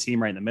kind of a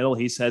team right in the middle.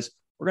 He says,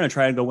 we're going to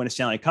try to go win a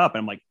Stanley Cup. And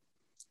I'm like,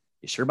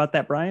 you sure about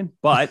that, Brian?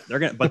 But they're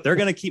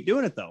going to keep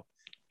doing it though.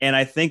 And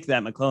I think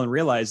that McClellan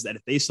realized that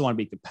if they still want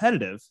to be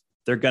competitive,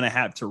 they're going to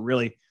have to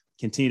really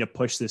continue to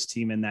push this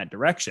team in that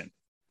direction.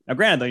 Now,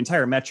 granted, the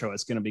entire Metro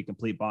is going to be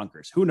complete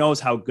bonkers. Who knows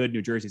how good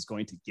New Jersey is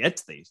going to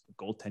get? The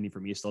goaltending for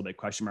me is still a big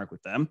question mark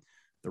with them.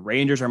 The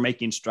Rangers are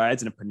making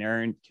strides, and if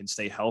Panarin can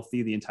stay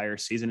healthy the entire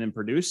season and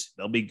produce,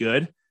 they'll be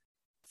good.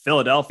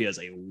 Philadelphia is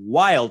a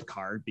wild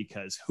card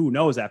because who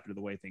knows after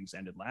the way things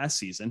ended last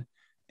season.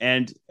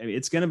 And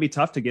it's going to be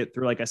tough to get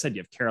through. Like I said,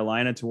 you have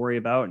Carolina to worry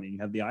about, and then you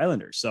have the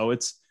Islanders. So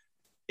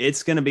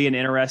it's going to be an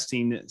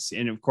interesting,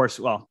 and of course,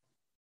 well,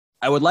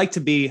 I would like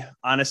to be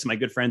honest to my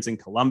good friends in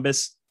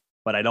Columbus,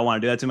 but I don't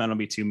want to do that to them. I don't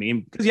be too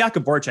mean because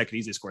Jakub Voracek could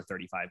easily score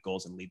 35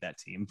 goals and lead that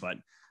team. But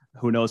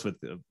who knows with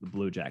the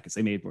Blue Jackets?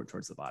 They may be more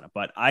towards the bottom.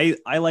 But I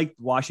like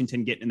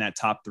Washington getting in that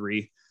top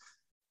three.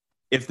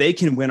 If they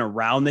can win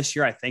around this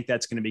year, I think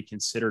that's going to be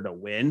considered a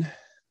win.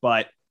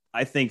 But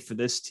I think for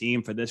this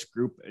team, for this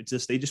group,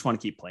 they just want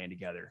to keep playing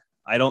together.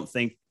 I don't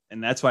think,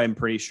 and that's why I'm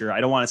pretty sure, I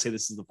don't want to say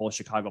this is the full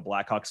Chicago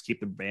Blackhawks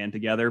keep the band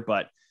together,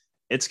 but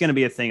it's going to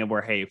be a thing of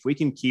where, hey, if we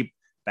can keep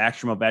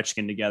Backstrom,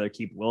 Ovechkin together,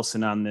 keep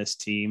Wilson on this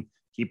team,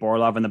 keep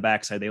Orlov on the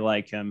backside, they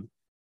like him,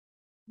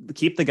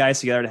 keep the guys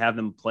together to have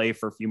them play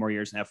for a few more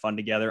years and have fun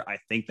together. I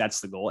think that's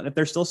the goal. And if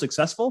they're still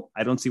successful,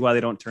 I don't see why they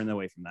don't turn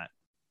away from that.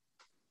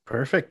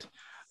 Perfect.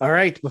 All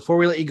right. Before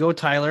we let you go,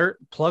 Tyler,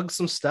 plug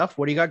some stuff.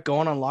 What do you got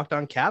going on Locked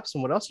On Caps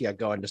and what else you got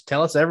going? Just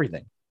tell us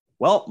everything.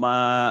 Well,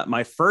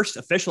 my first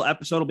official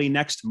episode will be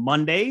next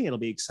Monday. It'll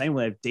be exciting.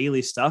 We'll have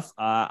daily stuff.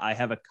 I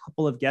have a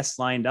couple of guests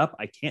lined up.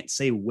 I can't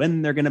say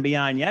when they're going to be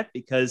on yet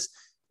because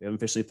we haven't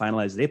officially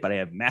finalized the date, but I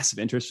have massive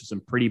interest for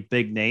some pretty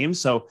big names.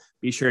 So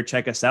be sure to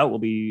check us out. We'll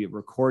be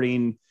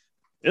recording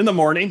in the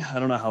morning. I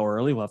don't know how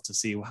early. We'll have to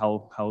see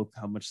how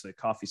much the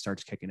coffee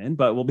starts kicking in,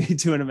 but we'll be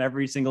doing them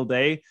every single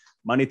day,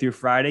 Monday through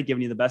Friday,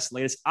 giving you the best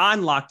latest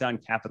on Locked On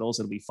Capitals.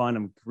 It'll be fun.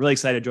 I'm really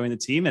excited to join the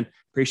team and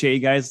appreciate you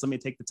guys. Let me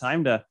take the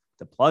time to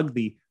plug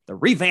the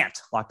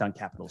revamped Locked On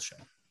Capitals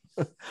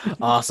show.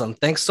 Awesome.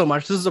 Thanks so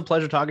much. This is a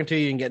pleasure talking to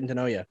you and getting to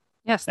know you.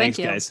 Yes. Thanks,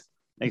 you. Guys.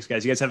 Thanks,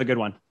 guys. You guys have a good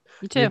one.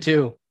 You too. You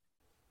too.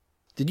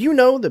 Did you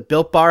know that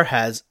Built Bar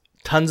has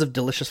tons of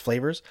delicious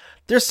flavors?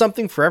 There's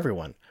something for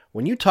everyone.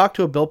 When you talk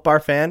to a Built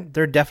Bar fan,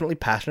 they're definitely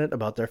passionate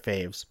about their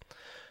faves.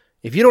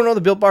 If you don't know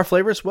the Built Bar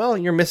flavors, well,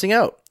 you're missing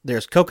out.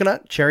 There's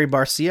coconut, cherry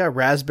barcia,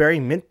 raspberry,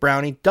 mint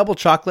brownie, double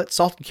chocolate,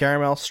 salted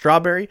caramel,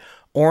 strawberry,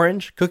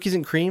 orange, cookies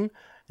and cream,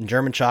 and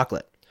German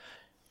chocolate.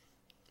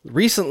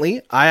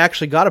 Recently, I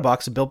actually got a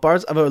box of Built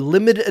Bars of a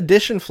limited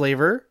edition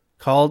flavor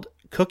called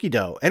Cookie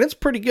Dough, and it's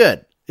pretty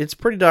good. It's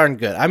pretty darn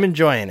good. I'm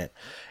enjoying it.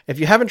 If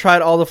you haven't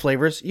tried all the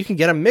flavors, you can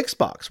get a mix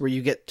box where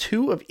you get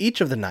 2 of each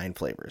of the 9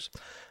 flavors.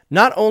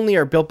 Not only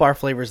are Built Bar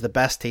flavors the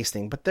best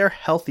tasting, but they're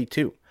healthy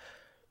too.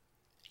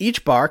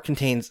 Each bar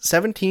contains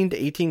 17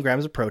 to 18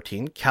 grams of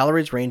protein,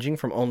 calories ranging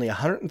from only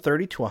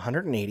 130 to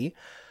 180,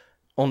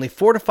 only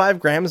 4 to 5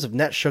 grams of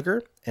net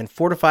sugar, and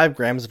 4 to 5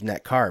 grams of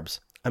net carbs.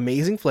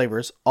 Amazing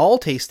flavors, all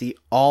tasty,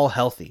 all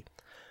healthy.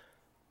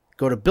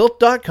 Go to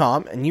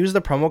Built.com and use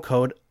the promo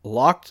code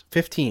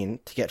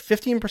LOCKED15 to get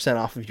 15%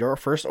 off of your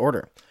first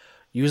order.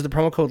 Use the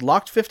promo code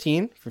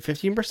LOCKED15 for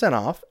 15%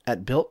 off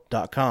at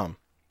Built.com.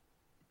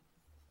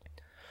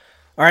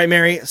 All right,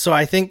 Mary, so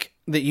I think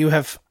that you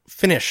have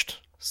finished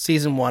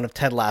season 1 of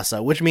Ted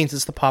Lasso, which means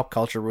it's the pop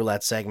culture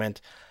roulette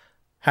segment.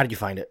 How did you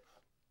find it?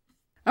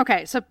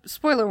 Okay, so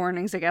spoiler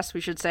warnings, I guess we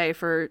should say,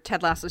 for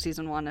Ted Lasso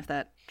season 1, if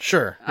that...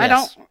 Sure,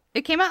 yes.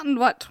 It came out in,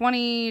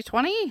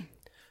 2020?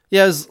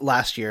 Yeah, it was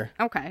last year.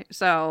 Okay,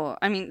 so,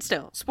 I mean,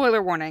 still,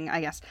 spoiler warning,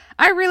 I guess.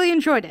 I really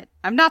enjoyed it.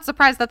 I'm not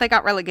surprised that they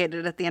got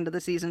relegated at the end of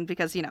the season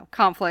because,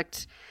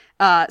 conflict.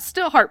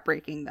 Still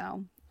heartbreaking,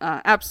 though.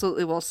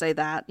 Absolutely will say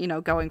that,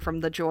 going from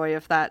the joy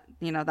of that,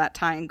 that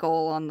tying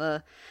goal on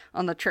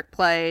the trick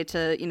play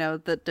to,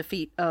 the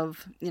defeat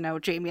of,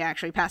 Jamie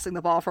actually passing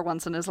the ball for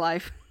once in his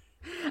life.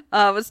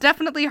 Was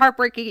definitely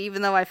heartbreaking,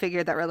 even though I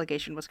figured that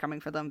relegation was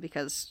coming for them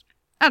because,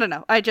 I don't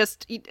know, I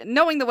just,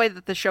 knowing the way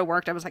that the show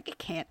worked, I was like, it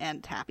can't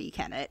end happy,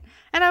 can it?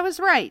 And I was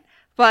right.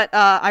 But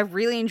I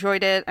really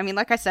enjoyed it. I mean,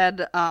 like I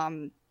said,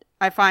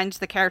 I find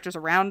the characters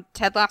around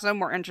Ted Lasso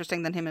more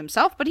interesting than him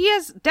himself, but he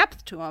has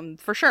depth to him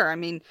for sure. I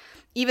mean,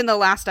 even the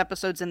last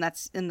episodes in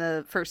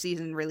the first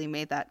season really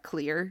made that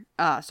clear.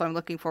 So I'm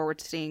looking forward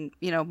to seeing,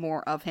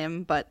 more of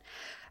him. But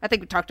I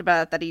think we talked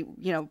about it, that he,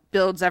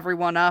 builds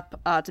everyone up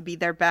to be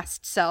their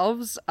best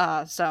selves.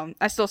 So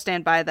I still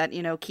stand by that,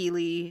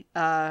 Keely,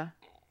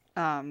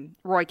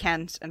 Roy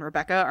Kent, and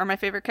Rebecca are my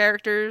favorite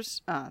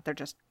characters. They're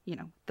just,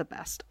 the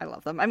best. I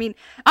love them. I mean,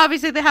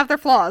 obviously they have their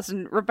flaws,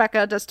 and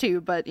Rebecca does too,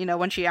 but,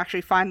 when she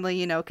actually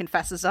finally,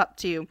 confesses up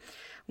to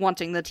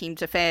wanting the team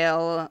to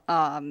fail,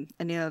 and,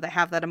 they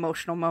have that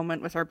emotional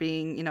moment with her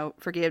being,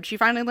 forgiven. She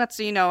finally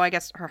lets, I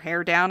guess, her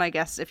hair down, I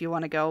guess, if you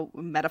want to go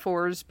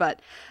metaphors,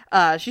 but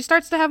she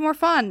starts to have more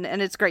fun, and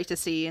it's great to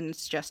see, and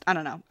it's just, I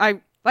don't know.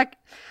 Like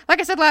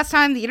I said last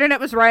time, the internet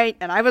was right,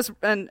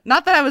 and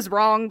not that I was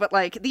wrong, but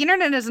like the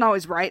internet isn't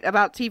always right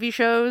about TV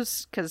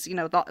shows, because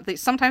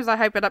sometimes I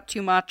hype it up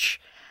too much,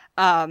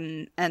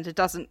 and it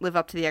doesn't live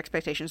up to the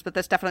expectations. But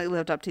this definitely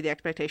lived up to the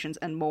expectations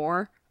and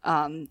more.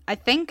 I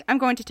think I'm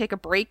going to take a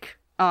break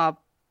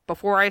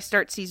before I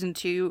start season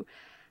 2,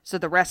 so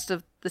the rest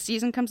of the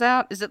season comes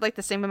out. Is it like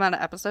the same amount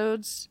of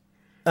episodes?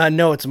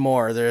 No, it's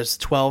more. There's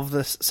 12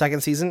 this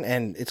second season,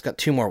 and it's got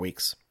 2 more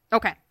weeks.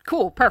 Okay,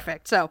 cool,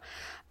 perfect. So,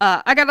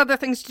 I got other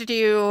things to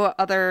do,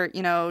 other,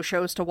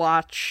 shows to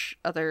watch,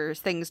 other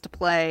things to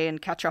play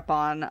and catch up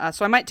on.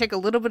 So I might take a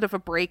little bit of a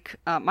break.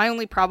 My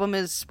only problem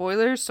is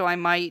spoilers, so I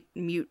might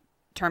mute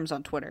terms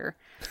on Twitter,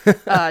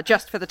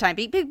 just for the time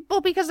being.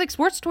 Well, because like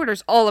sports Twitter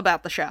is all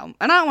about the show,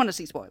 and I don't want to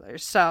see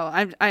spoilers. So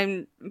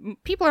I'm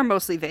people are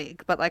mostly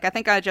vague, but like I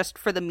think I just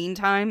for the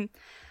meantime,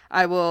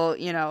 I will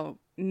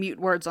mute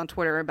words on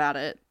Twitter about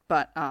it.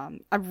 But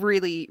I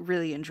really,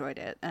 really enjoyed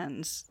it.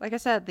 And like I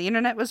said, the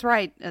internet was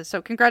right. So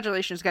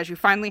congratulations, guys. You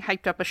finally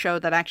hyped up a show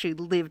that actually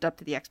lived up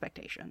to the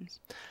expectations.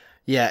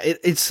 Yeah,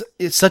 it's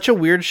such a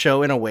weird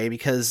show in a way,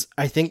 because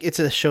I think it's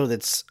a show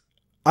that's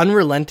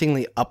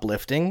unrelentingly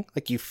uplifting.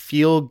 Like, you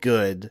feel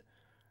good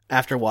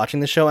after watching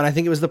the show. And I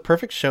think it was the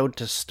perfect show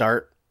to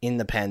start in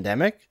the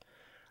pandemic.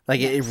 Like,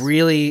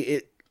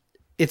 yes.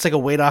 It's like a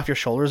weight off your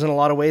shoulders in a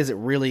lot of ways. It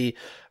really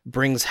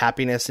brings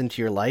happiness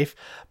into your life.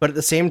 But at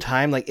the same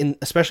time, like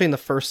especially in the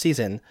first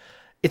season,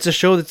 it's a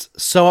show that's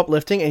so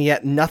uplifting, and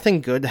yet nothing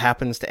good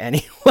happens to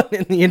anyone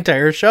in the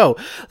entire show.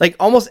 Like,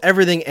 almost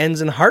everything ends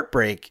in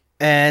heartbreak.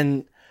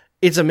 And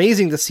it's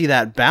amazing to see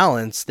that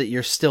balance, that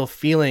you're still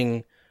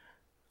feeling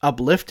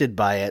uplifted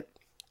by it.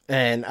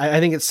 And I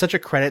think it's such a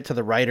credit to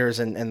the writers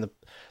and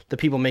the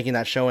people making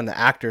that show, and the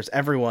actors,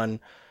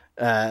 everyone.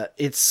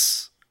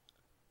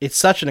 It's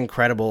such an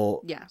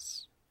incredible,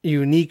 yes,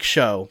 unique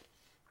show.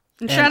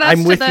 And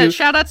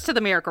shout outs to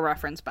the Miracle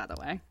reference, by the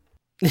way.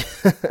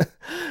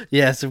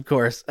 Yes, of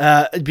course.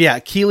 Yeah,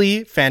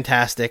 Keely,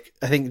 fantastic.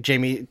 I think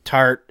Jamie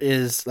Tart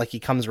is like, he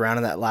comes around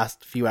in that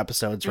last few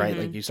episodes, right?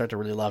 Mm-hmm. Like, you start to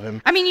really love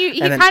him. I mean,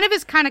 he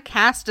is kind of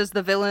cast as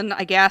the villain,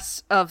 I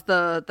guess, of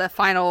the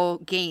final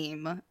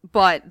game.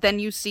 But then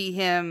you see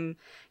him,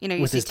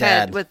 you see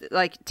Ted with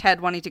like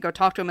Ted wanting to go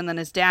talk to him, and then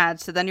his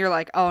dad. So then you're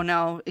like, oh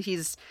no,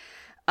 he's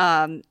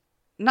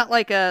not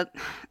like I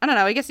don't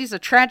know, I guess he's a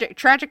tragic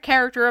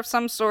character of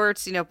some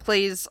sorts,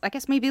 plays, I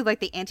guess maybe like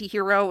the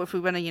anti-hero, if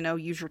we want to,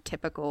 use your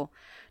typical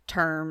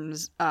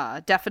terms.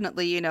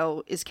 Definitely,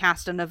 is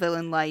cast in a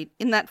villain light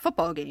in that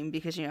football game,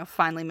 because,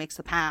 finally makes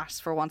the pass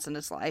for once in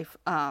his life.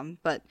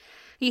 But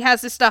he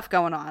has his stuff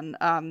going on.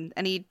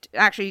 And he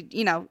actually,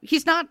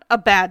 he's not a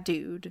bad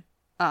dude.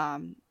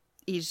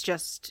 He's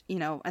just,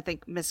 I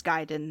think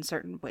misguided in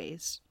certain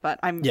ways. But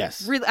I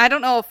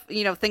don't know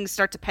if, things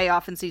start to pay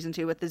off in season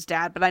 2 with his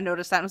dad, but I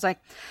noticed that and was like,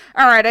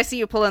 all right, I see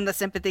you pulling the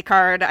sympathy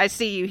card. I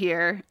see you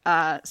here.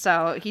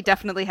 So he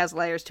definitely has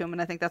layers to him,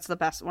 and I think that's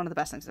one of the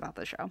best things about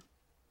the show.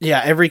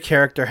 Yeah, every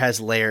character has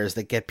layers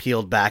that get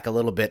peeled back a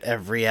little bit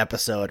every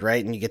episode,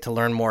 right? And you get to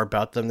learn more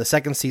about them. The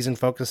second season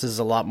focuses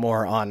a lot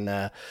more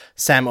on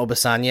Sam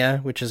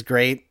Obasanya, which is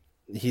great.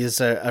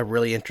 He's a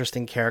really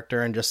interesting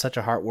character and just such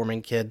a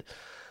heartwarming kid.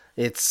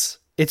 It's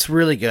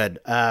really good.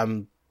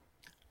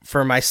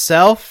 For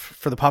myself,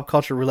 for the Pop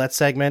Culture Roulette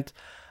segment,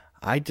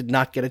 I did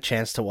not get a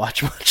chance to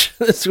watch much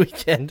this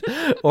weekend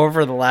or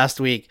for the last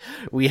week.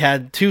 We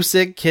had 2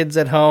 sick kids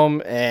at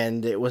home,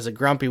 and it was a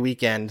grumpy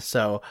weekend,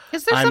 so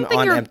I'm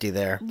on empty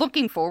there.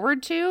 Looking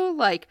forward to?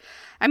 Like,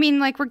 I mean,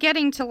 like, we're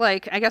getting to,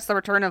 like, I guess the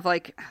return of,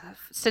 like,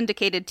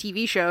 syndicated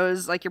TV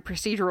shows, like your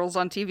procedurals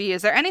on TV.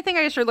 Is there anything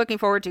I guess you're looking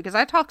forward to? Because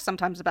I talk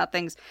sometimes about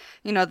things,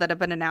 that have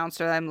been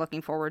announced or that I'm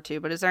looking forward to.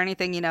 But is there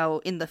anything,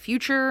 in the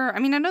future? I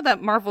mean, I know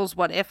that Marvel's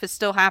What If is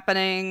still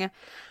happening.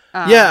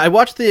 Yeah, I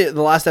watched the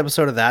last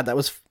episode of that. That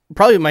was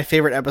probably my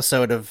favorite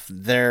episode of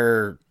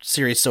their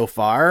series so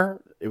far.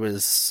 It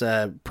was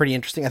pretty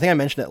interesting. I think I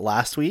mentioned it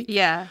last week.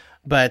 Yeah.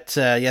 But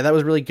that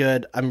was really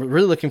good. I'm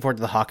really looking forward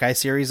to the Hawkeye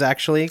series,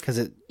 actually, because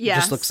it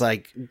just looks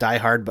like Die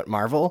Hard but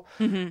Marvel,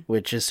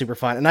 which is super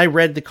fun. And I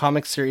read the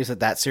comic series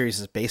that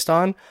series is based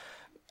on.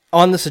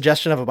 on the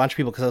suggestion of a bunch of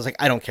people because I was like,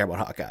 I don't care about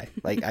Hawkeye.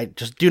 Like, I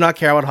just do not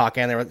care about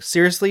Hawkeye. And they were like,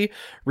 seriously,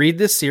 read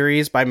this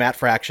series by Matt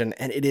Fraction,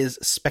 and it is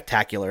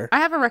spectacular. I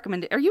have a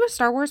recommendation. Are you a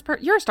Star Wars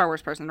You're a Star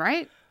Wars person,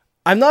 right?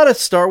 I'm not a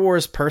Star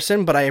Wars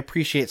person, but I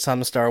appreciate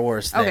some Star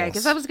Wars things. Okay,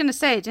 because I was going to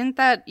say, didn't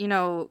that,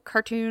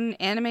 cartoon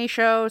anime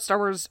show, Star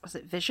Wars, was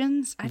it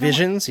Visions?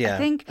 Visions, yeah.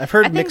 I've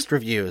heard mixed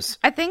reviews.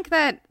 I think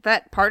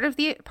that part of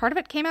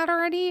it came out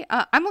already.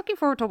 I'm looking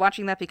forward to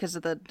watching that because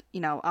of the,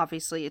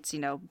 obviously it's,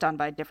 done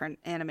by different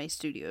anime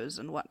studios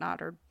and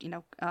whatnot, or,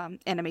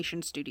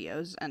 animation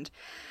studios. And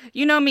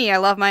me, I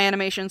love my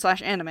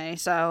animation/anime.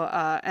 So,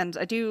 and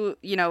I do,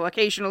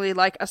 occasionally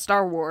like a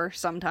Star Wars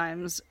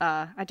sometimes.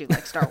 I do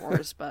like Star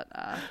Wars, but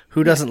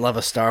who doesn't love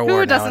a Star Wars?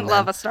 Who doesn't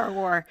love a Star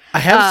Wars? I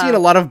have seen a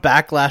lot of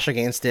backlash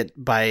against it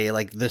by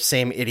like the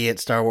same idiot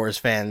Star Wars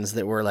fans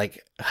that were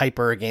like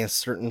hyper against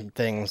certain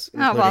things,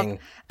 including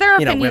their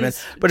women.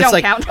 But it's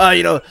like,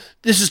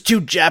 this is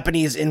too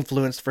Japanese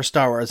influenced for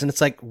Star Wars, and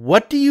it's like,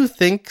 what do you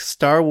think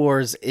Star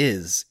Wars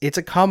is? It's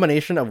a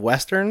combination of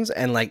westerns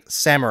and like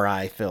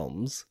samurai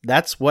films.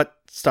 That's what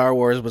Star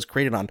Wars was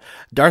created on.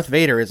 Darth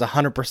Vader is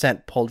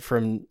 100% pulled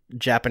from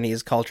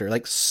Japanese culture.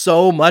 Like,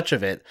 so much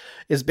of it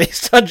is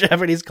based on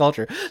Japanese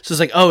culture. So it's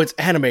like, oh, it's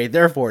anime,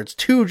 therefore it's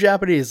too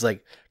Japanese.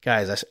 Like,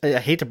 guys, I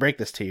hate to break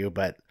this to you,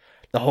 but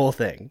the whole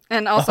thing.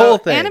 And also,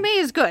 anime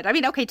is good. I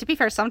mean, okay, to be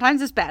fair,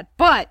 sometimes it's bad,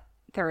 but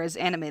there is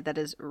anime that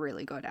is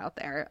really good out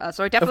there.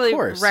 So I definitely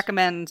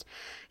recommend,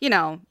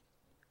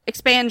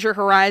 expand your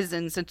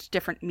horizons into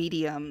different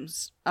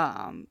mediums.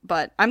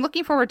 But I'm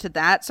looking forward to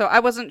that. So I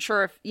wasn't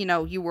sure if,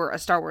 you were a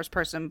Star Wars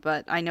person,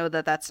 but I know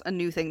that that's a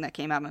new thing that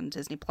came out on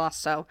Disney Plus.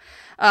 So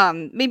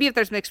maybe if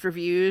there's mixed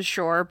reviews,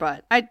 sure.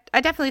 But I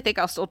definitely think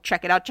I'll still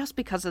check it out just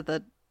because of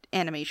the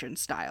animation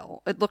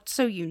style. It looked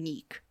so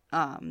unique.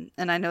 And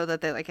I know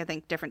that they I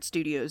think different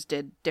studios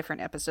did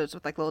different episodes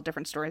with little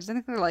different stories. I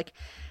think they're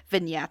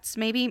vignettes,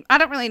 maybe. I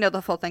don't really know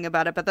the full thing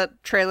about it, but the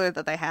trailer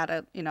that they had,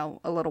 a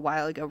little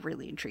while ago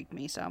really intrigued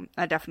me. So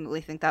I definitely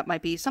think that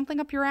might be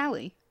something up your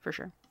alley for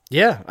sure.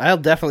 Yeah, I'll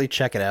definitely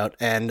check it out.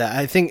 And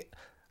I think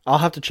I'll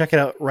have to check it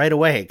out right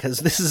away because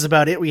this is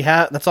about it.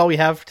 That's all we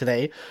have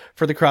today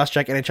for the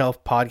Crosscheck NHL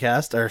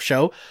podcast or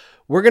show.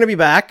 We're going to be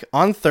back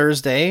on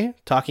Thursday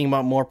talking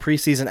about more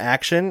preseason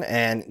action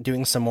and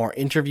doing some more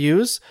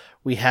interviews.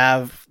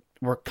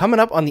 We're coming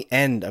up on the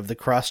end of the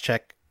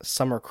Crosscheck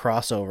summer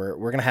crossover.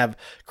 We're going to have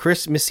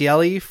Chris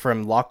Misielli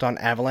from Locked On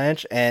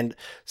Avalanche. And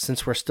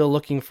since we're still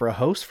looking for a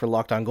host for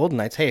Locked On Golden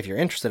Knights, hey, if you're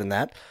interested in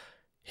that,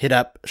 hit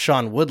up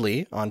Sean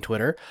Woodley on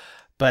Twitter.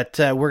 But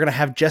we're going to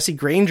have Jesse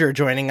Granger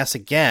joining us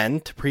again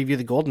to preview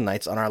the Golden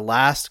Knights on our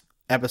last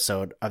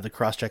episode of the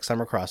Crosscheck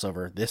summer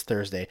crossover this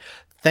Thursday.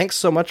 Thanks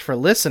so much for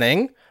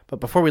listening, but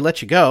before we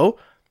let you go,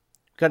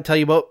 I've got to tell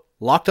you about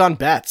Locked On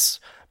Bets.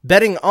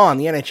 Betting on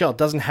the NHL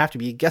doesn't have to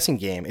be a guessing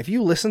game. If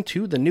you listen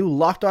to the new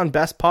Locked On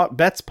Bets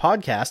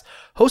podcast,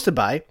 hosted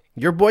by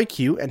your boy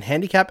Q and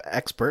handicap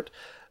expert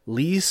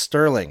Lee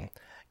Sterling.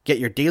 Get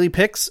your daily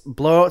picks,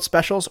 blowout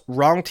specials,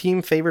 wrong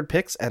team favored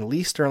picks, and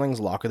Lee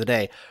Sterling's Lock of the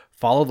Day.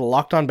 Follow the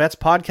Locked On Bets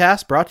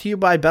podcast, brought to you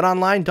by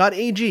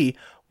betonline.ag,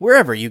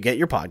 wherever you get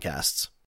your podcasts.